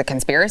guess he's a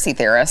conspiracy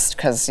theorist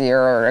because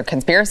you're a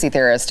conspiracy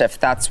theorist if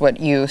that's what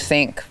you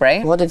think,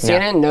 right? Well, did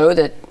CNN know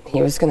that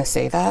he was going to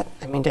say that?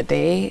 I mean, did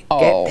they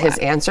get his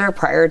answer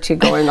prior to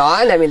going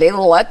on? I mean, they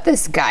let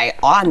this guy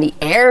on the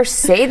air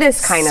say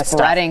this kind of stuff.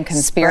 Spreading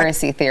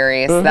conspiracy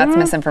theories. That's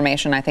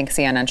misinformation. I think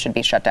CNN should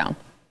be shut down.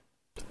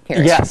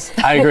 Period. Yes,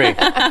 I agree.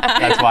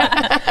 That's why.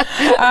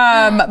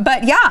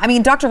 But yeah, I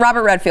mean, Dr.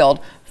 Robert Redfield,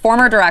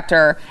 former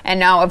director, and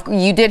now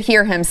you did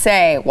hear him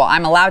say, well,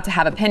 I'm allowed to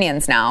have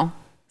opinions now.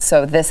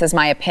 so this is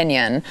my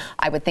opinion.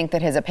 I would think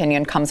that his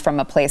opinion comes from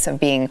a place of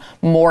being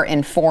more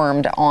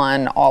informed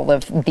on all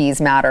of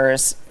these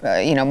matters,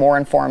 more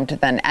informed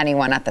than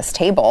anyone at this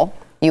table.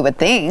 You would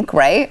think,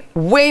 right?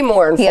 Way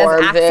more informed. He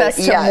has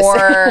access to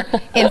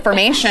more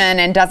information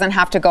and doesn't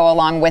have to go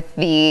along with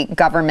the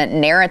government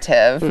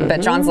narrative.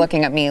 But John's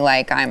looking at me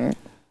like I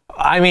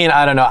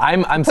don't know.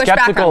 I'm Push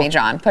skeptical. Push back on me,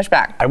 John. Push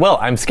back. I will.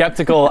 I'm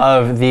skeptical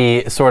of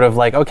the sort of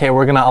like, okay,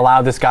 we're going to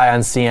allow this guy on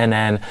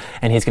CNN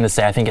and he's going to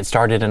say, I think it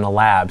started in a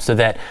lab, so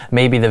that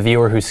maybe the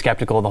viewer who's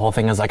skeptical of the whole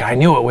thing is like, I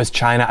knew it was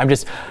China.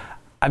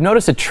 I've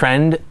noticed a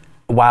trend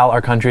while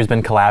our country has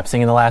been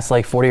collapsing in the last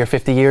 40 or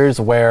 50 years,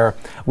 where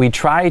we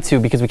try to,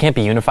 because we can't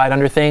be unified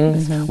under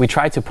things, we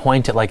try to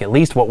point at at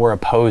least what we're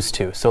opposed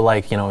to. So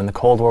in the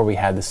Cold War, we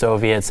had the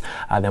Soviets,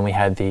 then we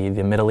had the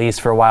Middle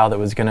East for a while that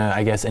was going to,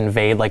 I guess,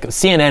 invade.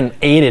 CNN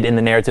aided in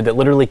the narrative that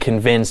literally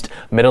convinced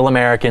middle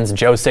Americans,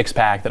 Joe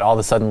Sixpack, that all of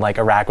a sudden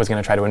Iraq was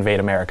going to try to invade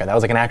America. That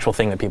was an actual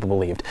thing that people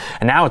believed.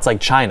 And now it's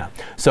China.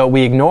 So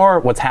we ignore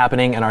what's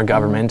happening in our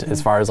government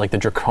as far as the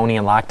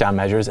draconian lockdown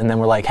measures, and then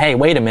we're like, hey,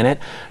 wait a minute,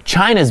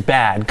 China's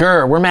bad.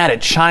 We're mad at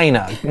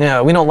China.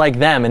 We don't like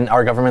them. And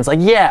our government's like,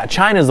 yeah,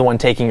 China's the one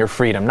taking your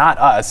freedom, not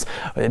us.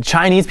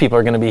 Chinese people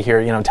are going to be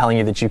here, telling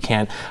you that you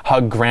can't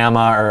hug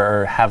grandma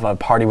or have a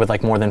party with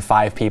more than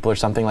 5 people or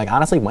something.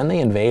 Honestly, when they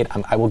invade,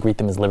 I will greet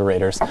them as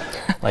liberators.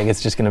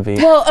 It's just going to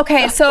be. Well,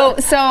 okay. So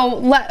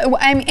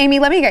Amy,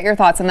 let me get your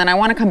thoughts, and then I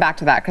want to come back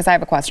to that because I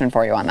have a question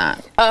for you on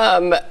that.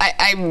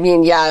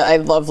 I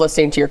love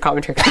listening to your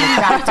commentary.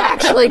 That's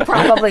actually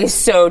probably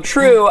so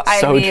true.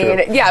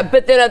 True. Yeah,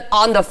 but then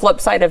on the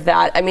flip side of that,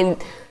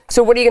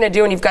 so what are you going to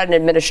do when you've got an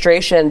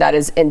administration that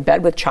is in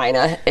bed with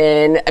China?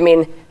 And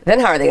then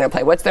how are they going to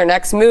play? What's their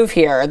next move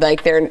here?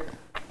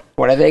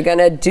 What are they going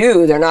to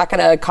do? They're not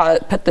going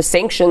to put the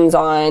sanctions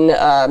on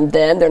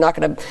them. They're not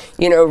going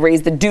to,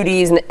 raise the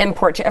duties and the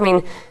import. So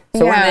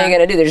what are they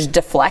going to do? They just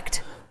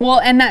deflect? Well,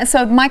 and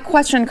so my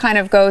question kind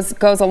of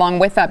goes along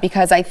with that,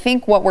 because I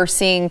think what we're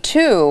seeing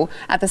too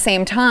at the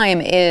same time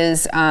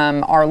is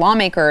our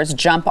lawmakers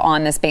jump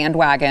on this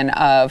bandwagon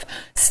of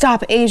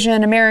stop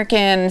Asian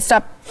American,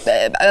 stop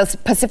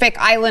Pacific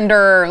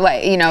Islander,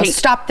 hate.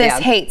 Stop this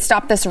hate,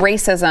 stop this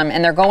racism,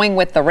 and they're going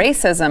with the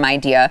racism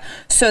idea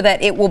so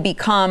that it will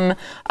become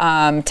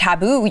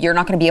taboo. You're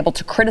not going to be able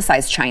to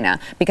criticize China,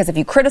 because if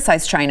you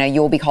criticize China,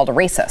 you will be called a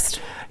racist.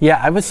 Yeah,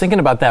 I was thinking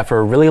about that for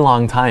a really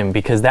long time,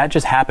 because that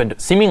just happened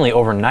seemingly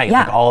overnight.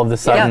 Yeah. All of a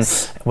sudden,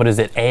 what is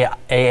it?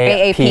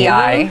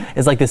 AAPI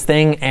is this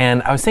thing,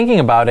 and I was thinking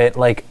about it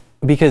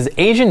because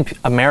Asian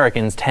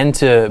Americans tend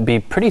to be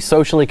pretty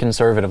socially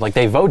conservative.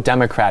 They vote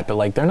Democrat,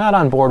 but they're not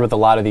on board with a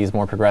lot of these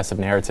more progressive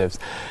narratives.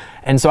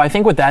 And so I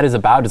think what that is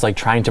about is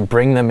trying to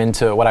bring them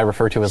into what I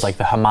refer to as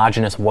the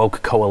homogenous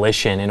woke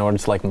coalition in order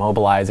to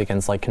mobilize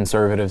against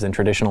conservatives and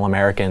traditional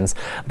Americans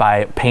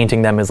by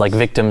painting them as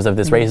victims of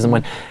this racism.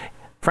 When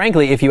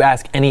frankly, if you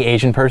ask any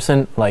Asian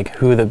person,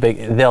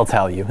 they'll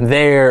tell you.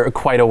 They're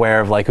quite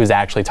aware of who's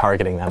actually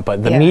targeting them.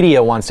 But the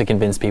media wants to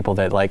convince people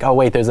that oh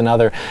wait, there's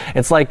another.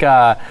 It's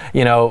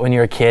when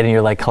you're a kid and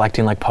you're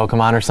collecting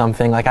Pokemon or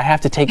something. I have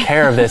to take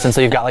care of this, and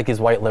so you've got these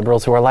white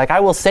liberals who are I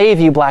will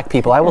save you, black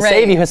people. I will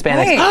save you,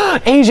 Hispanics.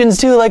 Right. Asians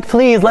too.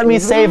 Please let me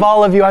save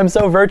all of you. I'm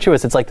so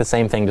virtuous. It's the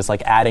same thing, just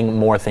adding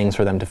more things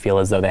for them to feel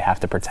as though they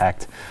have to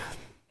protect.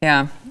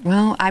 Yeah.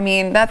 Well,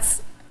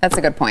 that's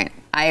a good point.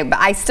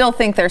 I still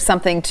think there's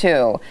something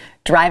to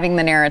driving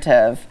the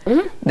narrative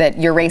that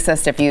you're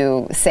racist if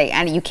you say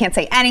you can't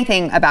say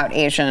anything about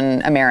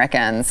Asian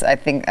Americans. I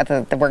think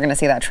that we're going to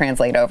see that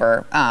translate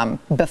over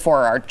before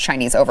our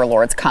Chinese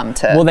overlords come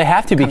to. Well, they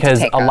have to,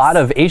 because a lot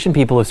of Asian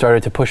people have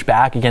started to push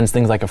back against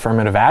things like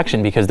affirmative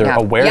action because they're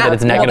aware that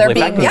it's negatively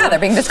affecting them. They're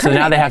being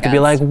discriminated. So now they have to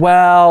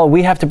be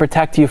we have to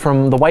protect you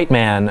from the white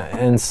man,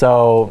 and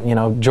so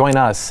join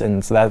us.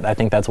 And so I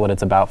think that's what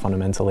it's about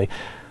fundamentally.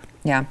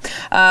 Yeah.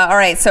 All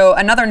right. So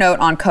another note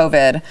on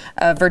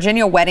COVID,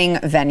 Virginia wedding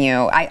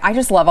venue. I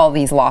just love all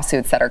these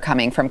lawsuits that are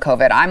coming from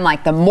COVID. I'm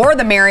the more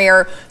the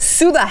merrier.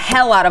 Sue the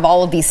hell out of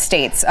all of these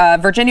states.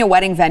 Virginia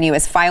wedding venue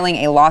is filing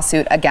a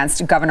lawsuit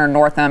against Governor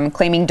Northam,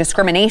 claiming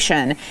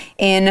discrimination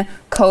in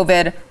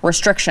COVID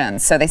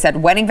restrictions. So they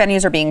said wedding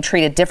venues are being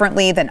treated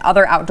differently than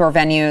other outdoor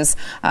venues.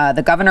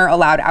 The governor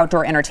allowed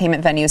outdoor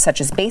entertainment venues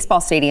such as baseball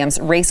stadiums,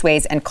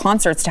 raceways, and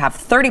concerts to have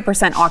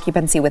 30%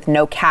 occupancy with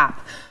no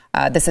cap.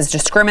 This is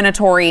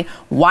discriminatory.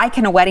 Why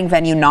can a wedding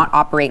venue not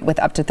operate with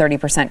up to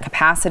 30%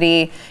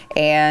 capacity?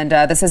 And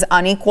this is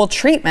unequal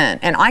treatment.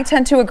 And I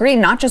tend to agree,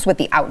 not just with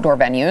the outdoor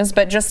venues,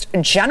 but just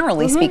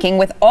generally speaking,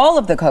 with all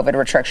of the COVID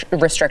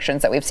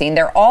restrictions that we've seen.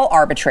 They're all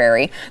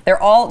arbitrary.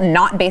 They're all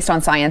not based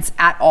on science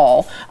at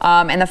all.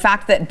 And the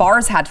fact that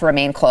bars had to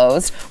remain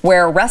closed,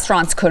 where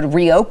restaurants could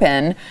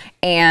reopen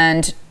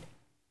and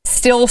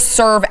still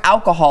serve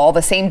alcohol,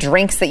 the same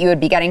drinks that you would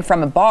be getting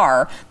from a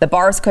bar. The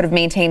bars could have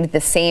maintained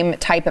the same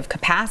type of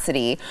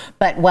capacity,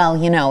 but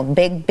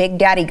big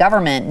daddy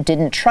government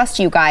didn't trust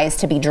you guys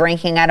to be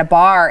drinking at a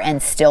bar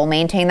and still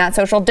maintain that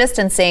social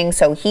distancing,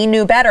 so he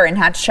knew better and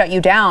had to shut you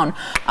down.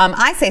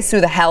 I say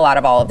sue the hell out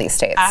of all of these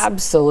states.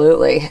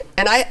 Absolutely.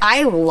 And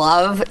I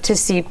love to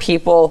see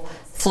people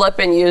flip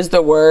and use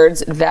the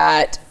words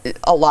that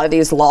a lot of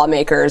these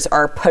lawmakers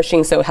are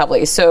pushing so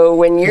heavily. So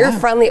when you're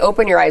friendly,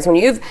 open your eyes, when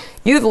you've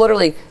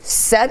literally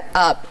set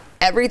up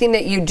everything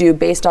that you do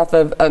based off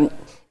of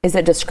is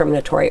it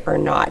discriminatory or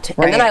not?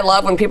 Right. And then I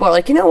love when people are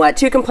like, you know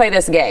what, you can play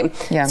this game.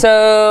 Yeah.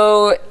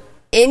 So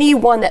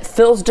anyone that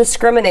feels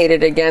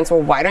discriminated against,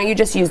 well, why don't you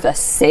just use the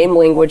same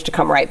language to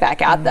come right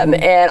back at them?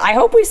 And I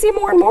hope we see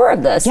more and more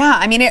of this. Yeah,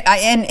 I mean,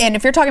 and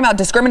if you're talking about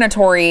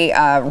discriminatory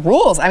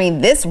rules, I mean,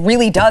 this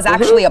really does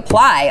actually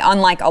apply,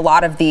 unlike a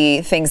lot of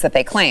the things that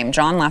they claim.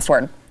 John, last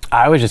word.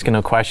 I was just going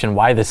to question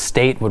why the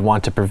state would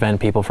want to prevent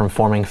people from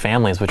forming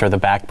families, which are the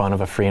backbone of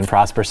a free and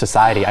prosperous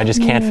society. I just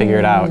can't figure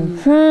it out.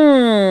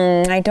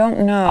 I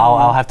don't know.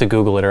 I'll have to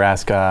Google it or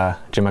ask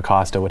Jim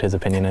Acosta what his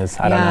opinion is.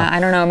 I don't know. I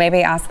don't know.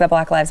 Maybe ask the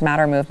Black Lives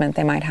Matter movement.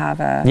 They might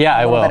have a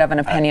little bit of an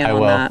opinion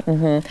on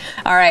that.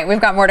 All right, we've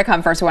got more to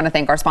come. First, we want to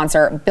thank our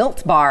sponsor,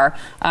 Built Bar.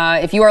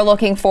 If you are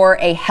looking for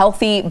a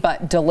healthy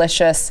but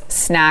delicious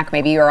snack,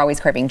 maybe you're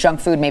always craving junk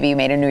food, maybe you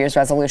made a New Year's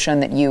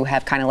resolution that you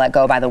have kind of let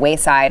go by the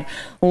wayside.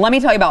 Let me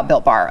tell you about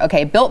Built Bar.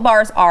 Okay, Built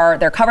Bars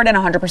they're covered in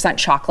 100%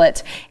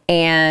 chocolate,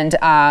 and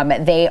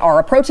they are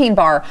a protein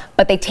bar,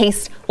 but they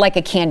taste like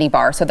a candy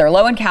bar. So they're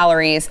low in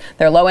calories,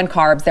 they're low in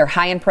carbs, they're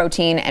high in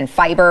protein and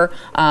fiber.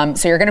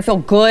 So you're gonna feel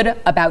good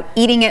about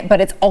eating it, but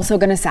it's also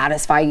gonna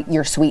satisfy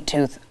your sweet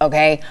tooth,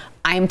 okay?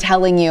 I'm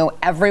telling you,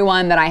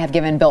 everyone that I have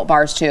given Built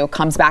Bars to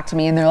comes back to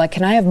me and they're like,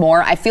 can I have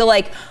more? I feel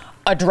like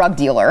a drug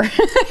dealer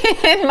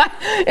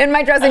in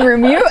my dressing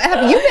room. You've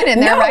been in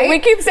there, right? We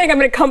keep saying I'm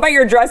going to come by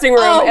your dressing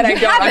room, and I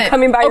don't. I'm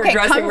coming by your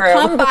dressing room.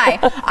 Come by.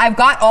 I've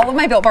got all of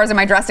my Built Bars in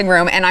my dressing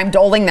room, and I'm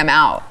doling them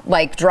out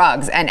like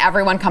drugs. And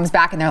everyone comes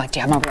back, and they're like, "Do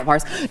you have more Built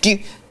Bars?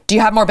 Do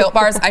you have more Built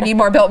Bars? I need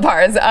more Built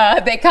Bars."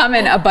 They come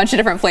in a bunch of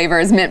different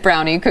flavors: mint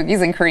brownie,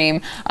 cookies and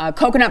cream.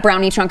 Coconut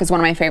brownie chunk is one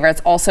of my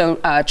favorites. Also,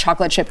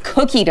 chocolate chip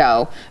cookie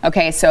dough.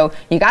 Okay, so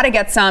you got to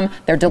get some.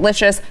 They're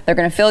delicious. They're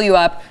going to fill you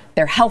up.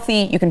 They're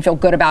healthy. You can feel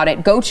good about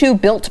it. Go to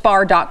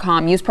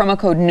BuiltBar.com. Use promo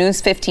code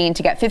News15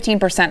 to get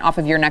 15% off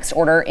of your next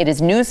order. It is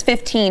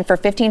News15 for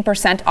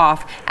 15%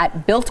 off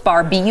at Built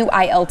Bar,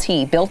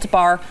 B-U-I-L-T,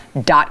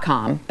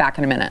 BuiltBar.com. Back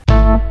in a minute.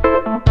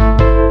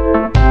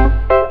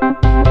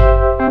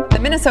 The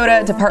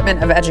Minnesota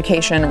Department of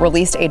Education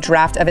released a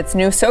draft of its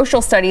new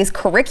social studies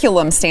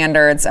curriculum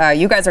standards.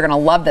 You guys are going to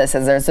love this,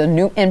 as there's a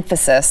new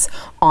emphasis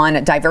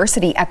on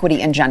diversity,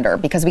 equity, and gender,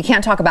 because we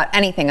can't talk about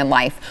anything in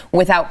life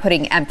without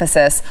putting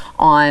emphasis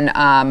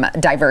on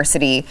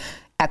diversity,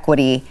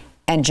 equity,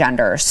 and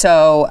gender.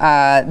 So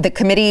the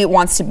committee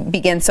wants to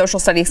begin social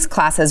studies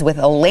classes with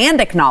a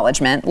land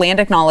acknowledgement. Land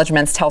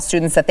acknowledgements tell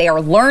students that they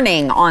are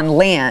learning on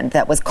land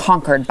that was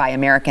conquered by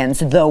Americans,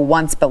 though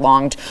once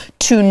belonged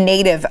to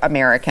Native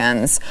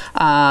Americans.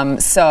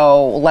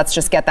 So let's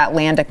just get that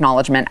land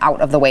acknowledgement out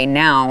of the way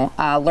now.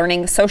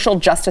 Learning social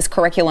justice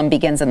curriculum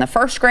begins in the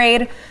first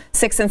grade.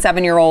 6 and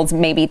 7-year-olds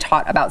may be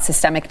taught about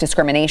systemic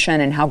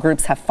discrimination and how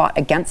groups have fought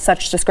against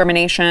such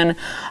discrimination.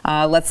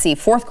 Let's see,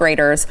 4th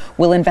graders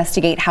will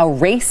investigate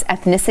how race,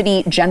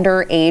 ethnicity,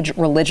 gender, age,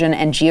 religion,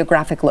 and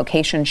geographic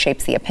location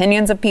shapes the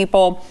opinions of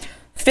people.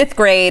 5th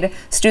grade,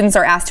 students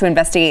are asked to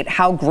investigate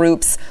how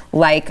groups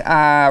like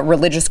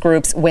religious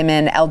groups,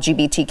 women,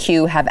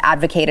 LGBTQ have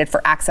advocated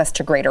for access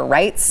to greater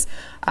rights.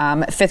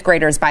 5th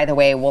graders, by the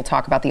way, will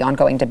talk about the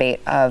ongoing debate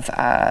of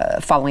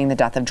following the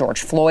death of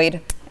George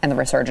Floyd and the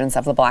resurgence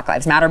of the Black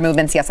Lives Matter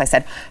movements. Yes, I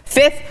said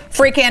 5th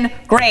freaking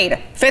grade.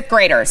 5th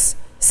graders.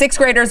 6th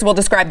graders will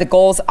describe the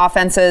goals,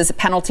 offenses,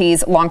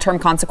 penalties, long-term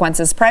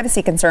consequences,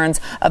 privacy concerns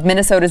of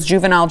Minnesota's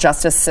juvenile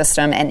justice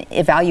system and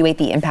evaluate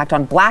the impact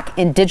on Black,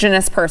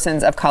 Indigenous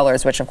persons of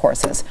colors, which of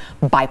course is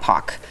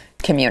BIPOC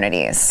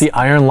communities. The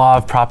iron law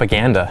of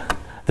propaganda.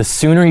 The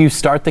sooner you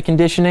start the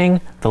conditioning,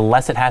 the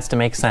less it has to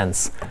make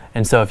sense.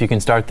 And so if you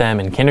can start them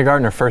in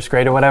kindergarten or 1st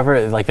grade or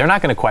whatever, like, they're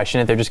not going to question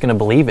it. They're just going to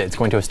believe it. It's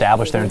going to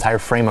establish their entire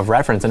frame of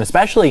reference. And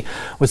especially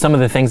with some of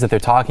the things that they're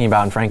talking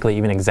about, and frankly,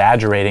 even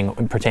exaggerating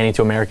pertaining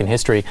to American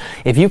history,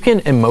 if you can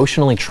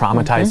emotionally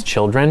traumatize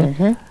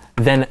children,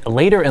 then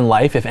later in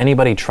life, if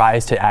anybody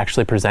tries to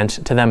actually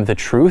present to them the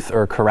truth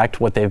or correct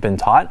what they've been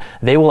taught,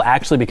 they will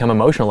actually become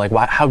emotional. Like,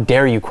 how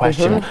dare you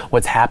question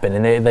what's happened?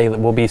 And they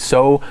will be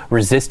so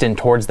resistant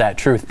towards that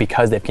truth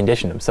because they've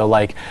conditioned them. So,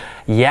 like,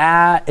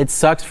 yeah, it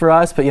sucks for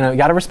us, but, you know, you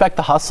got to respect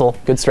the hustle.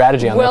 Good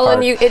strategy on their part. Well,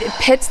 and it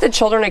pits the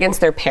children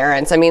against their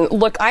parents. I mean,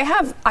 look, I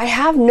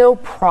have no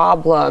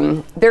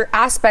problem. There are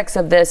aspects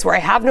of this where I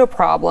have no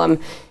problem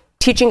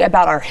teaching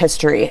about our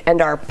history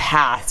and our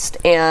past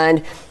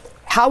and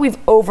how we've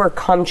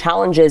overcome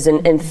challenges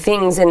and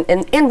things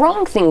and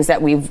wrong things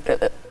that we've,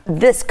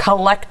 this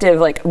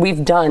collective, like,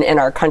 we've done in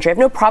our country. I have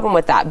no problem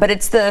with that. But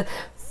it's the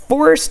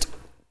forced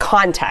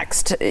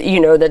context,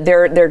 that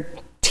they're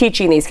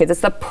teaching these kids.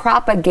 It's the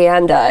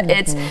propaganda.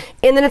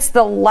 And then it's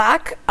the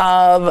lack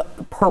of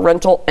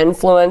parental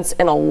influence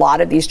in a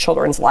lot of these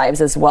children's lives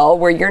as well,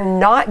 where you're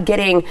not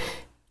getting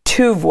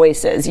two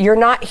voices. You're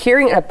not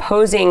hearing an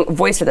opposing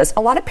voice to this.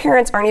 A lot of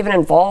parents aren't even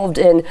involved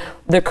in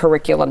the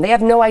curriculum. They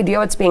have no idea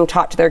what's being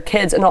taught to their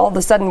kids. And all of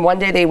a sudden, one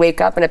day they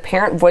wake up and a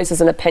parent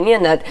voices an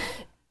opinion that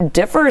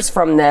differs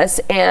from this,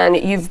 and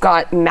you've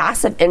got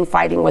massive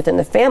infighting within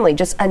the family.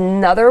 Just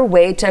another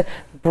way to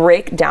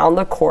break down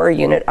the core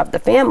unit of the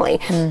family.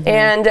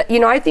 And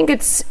I think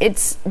it's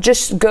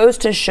just goes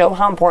to show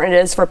how important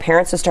it is for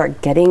parents to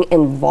start getting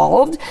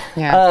involved.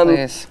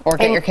 Please. Or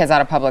get your kids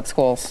out of public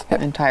schools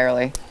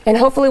entirely. And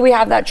hopefully we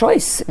have that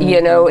choice,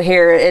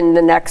 here in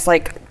the next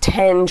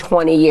 10,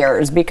 20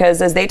 years,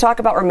 because as they talk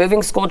about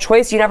removing school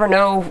choice, you never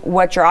know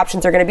what your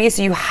options are going to be.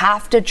 So you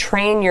have to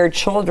train your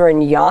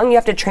children young. You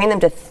have to train them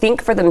to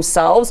think for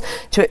themselves,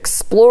 to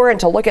explore and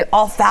to look at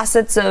all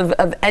facets of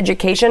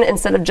education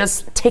instead of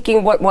just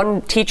taking what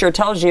one teacher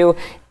tells you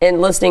and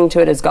listening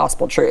to it as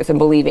gospel truth and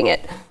believing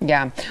it.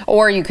 Yeah.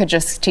 Or you could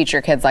just teach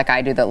your kids like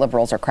I do that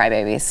liberals are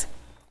crybabies.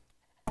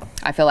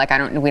 I feel like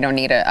we don't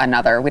need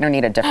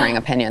a differing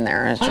opinion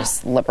there. It's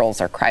just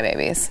liberals are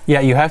crybabies. Yeah,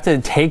 you have to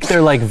take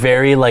their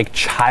very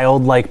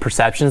childlike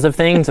perceptions of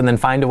things and then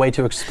find a way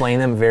to explain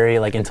them very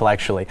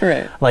intellectually.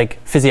 Right. Like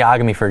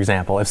physiognomy, for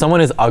example. If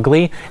someone is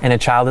ugly and a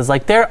child is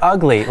they're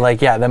ugly,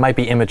 that might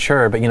be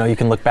immature, but you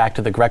can look back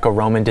to the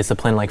Greco-Roman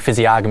discipline like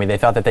physiognomy. They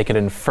thought that they could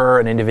infer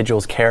an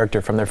individual's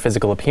character from their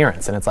physical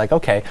appearance. And it's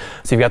okay,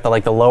 so you've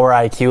got the lower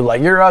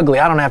IQ, you're ugly,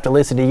 I don't have to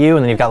listen to you.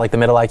 And then you've got the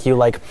middle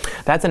IQ,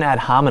 that's an ad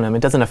hominem. It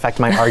doesn't affect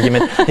my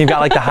argument. You've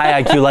got the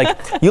high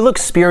IQ, you look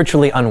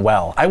spiritually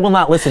unwell. I will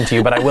not listen to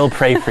you, but I will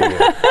pray for you.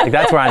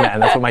 That's where I'm at,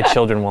 and that's what my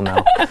children will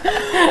know.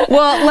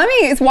 Well,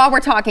 while we're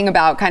talking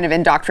about kind of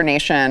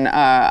indoctrination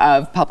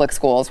of public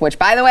schools, which,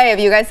 by the way, if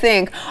you guys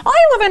think,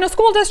 I live in a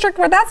school district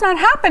where that's not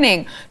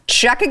happening,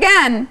 check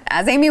again.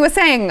 As Amy was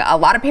saying, a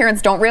lot of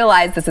parents don't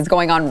realize this is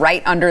going on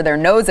right under their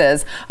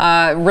noses.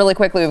 Really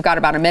quickly, we've got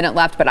about a minute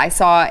left, but I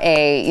saw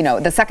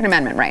the Second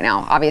Amendment right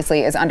now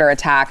obviously is under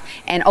attack,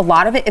 and a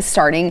lot of it is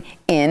starting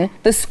in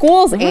the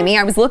schools, Amy.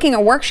 I was looking at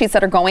worksheets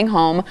that are going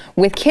home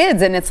with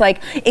kids, and it's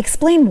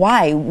explain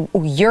why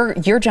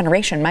your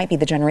generation might be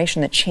the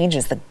generation that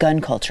changes the gun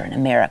culture in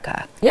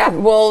America. Yeah,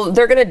 well,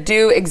 they're going to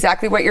do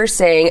exactly what you're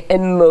saying,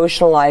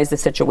 emotionalize the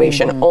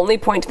situation, only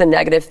point to the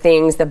negative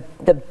things, the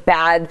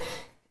bad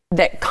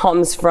that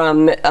comes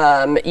from,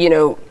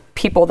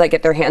 people that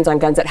get their hands on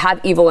guns that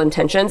have evil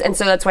intentions. And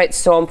so that's why it's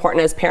so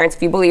important as parents,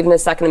 if you believe in the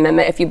Second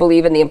Amendment, if you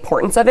believe in the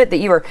importance of it, that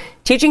you are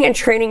teaching and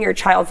training your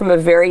child from a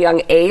very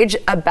young age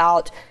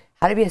about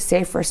how to be a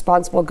safe,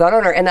 responsible gun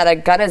owner, and that a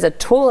gun is a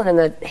tool and in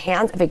the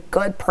hands of a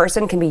good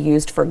person can be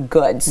used for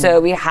good. So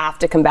we have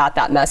to combat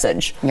that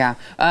message. Yeah.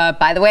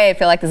 By the way, I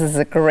feel like this is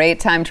a great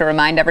time to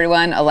remind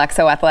everyone,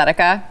 Alexo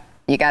Athletica.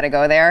 You got to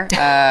go there.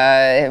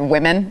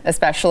 Women,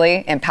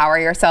 especially, empower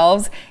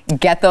yourselves.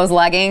 Get those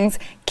leggings.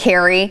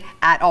 Carry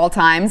at all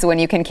times when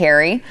you can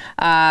carry.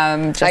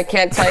 I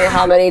can't tell you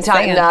how many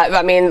times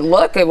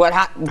look at what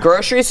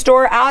grocery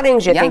store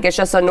outings. You think it's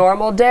just a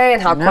normal day,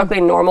 and how quickly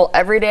normal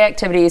everyday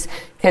activities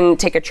can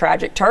take a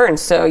tragic turn.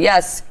 So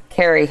yes,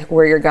 carry,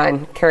 wear your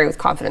gun, carry with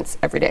confidence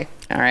every day.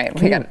 All right,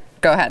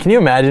 go ahead. Can you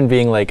imagine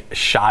being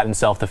shot in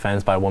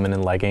self-defense by a woman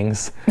in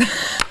leggings?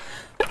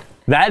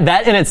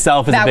 That in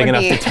itself is a big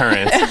enough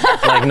deterrent.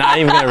 Not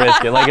even gonna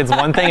risk it. It's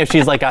one thing if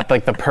she's got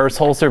the purse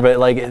holster, but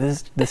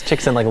this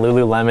chick's in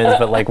Lululemons,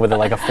 but with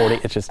a 40.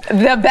 It's just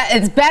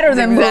it's better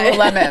than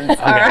Lululemons.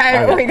 All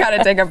right, we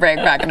gotta take a break.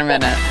 Back in a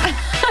minute.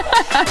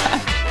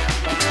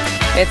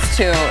 It's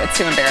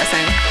too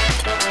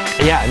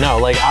embarrassing. Yeah,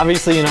 no,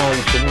 obviously you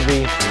shouldn't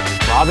be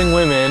robbing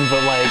women,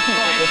 but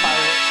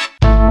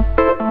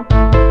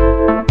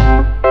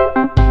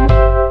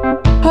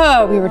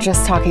we were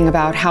just talking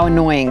about how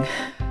annoying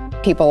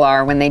people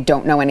are when they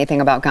don't know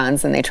anything about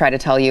guns and they try to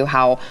tell you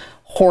how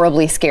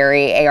horribly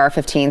scary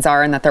AR-15s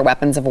are and that they're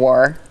weapons of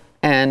war,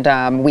 and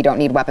we don't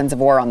need weapons of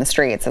war on the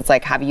streets. It's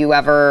have you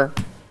ever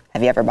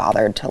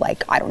bothered to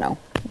I don't know,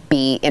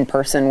 be in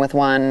person with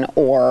one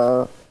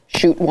or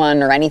shoot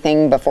one or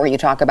anything before you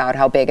talk about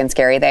how big and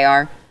scary they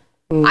are?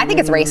 I think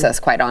it's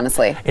racist, quite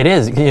honestly. It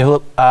is.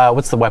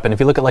 What's the weapon? If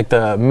you look at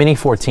the Mini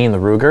 14, the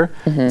Ruger,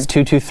 it's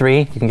 .223.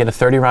 You can get a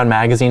 30-round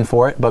magazine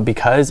for it, but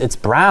because it's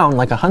brown,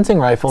 like a hunting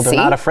rifle, they're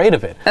not afraid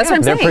of it. That's what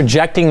I'm saying. They're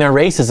projecting their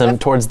racism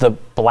towards the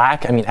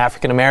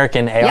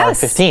African-American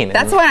AR-15.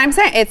 That's what I'm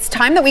saying. It's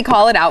time that we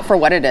call it out for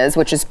what it is,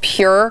 which is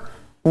pure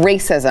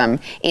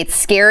racism. It's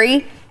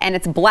scary and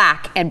it's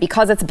black, and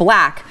because it's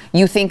black,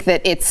 you think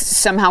that it's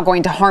somehow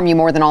going to harm you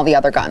more than all the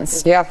other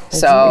guns. Yeah,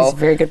 that's a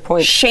very good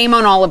point. Shame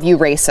on all of you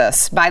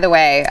racists. By the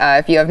way,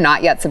 if you have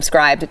not yet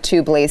subscribed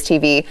to Blaze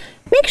TV,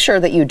 make sure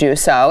that you do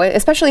so,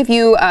 especially if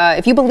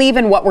you believe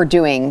in what we're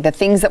doing, the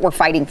things that we're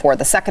fighting for,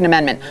 the Second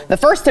Amendment, the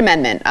First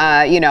Amendment,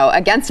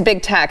 against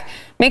big tech.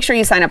 Make sure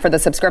you sign up for the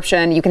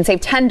subscription. You can save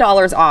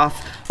 $10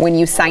 off when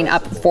you sign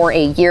up for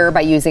a year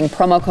by using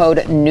promo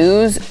code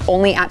NEWS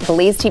only at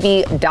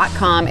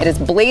blazetv.com. It is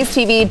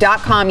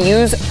blazetv.com.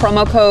 Use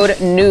promo code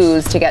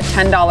NEWS to get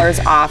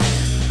 $10 off.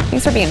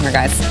 Thanks for being here,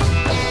 guys.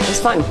 It was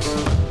fun.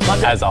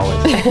 Loved it. As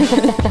always.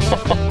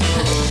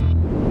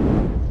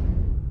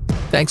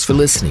 Thanks for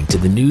listening to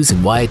the news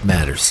and why it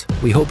matters.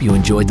 We hope you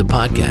enjoyed the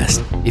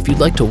podcast. If you'd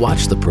like to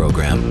watch the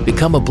program,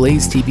 become a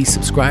Blaze TV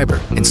subscriber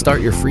and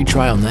start your free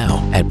trial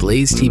now at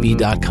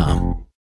blazetv.com.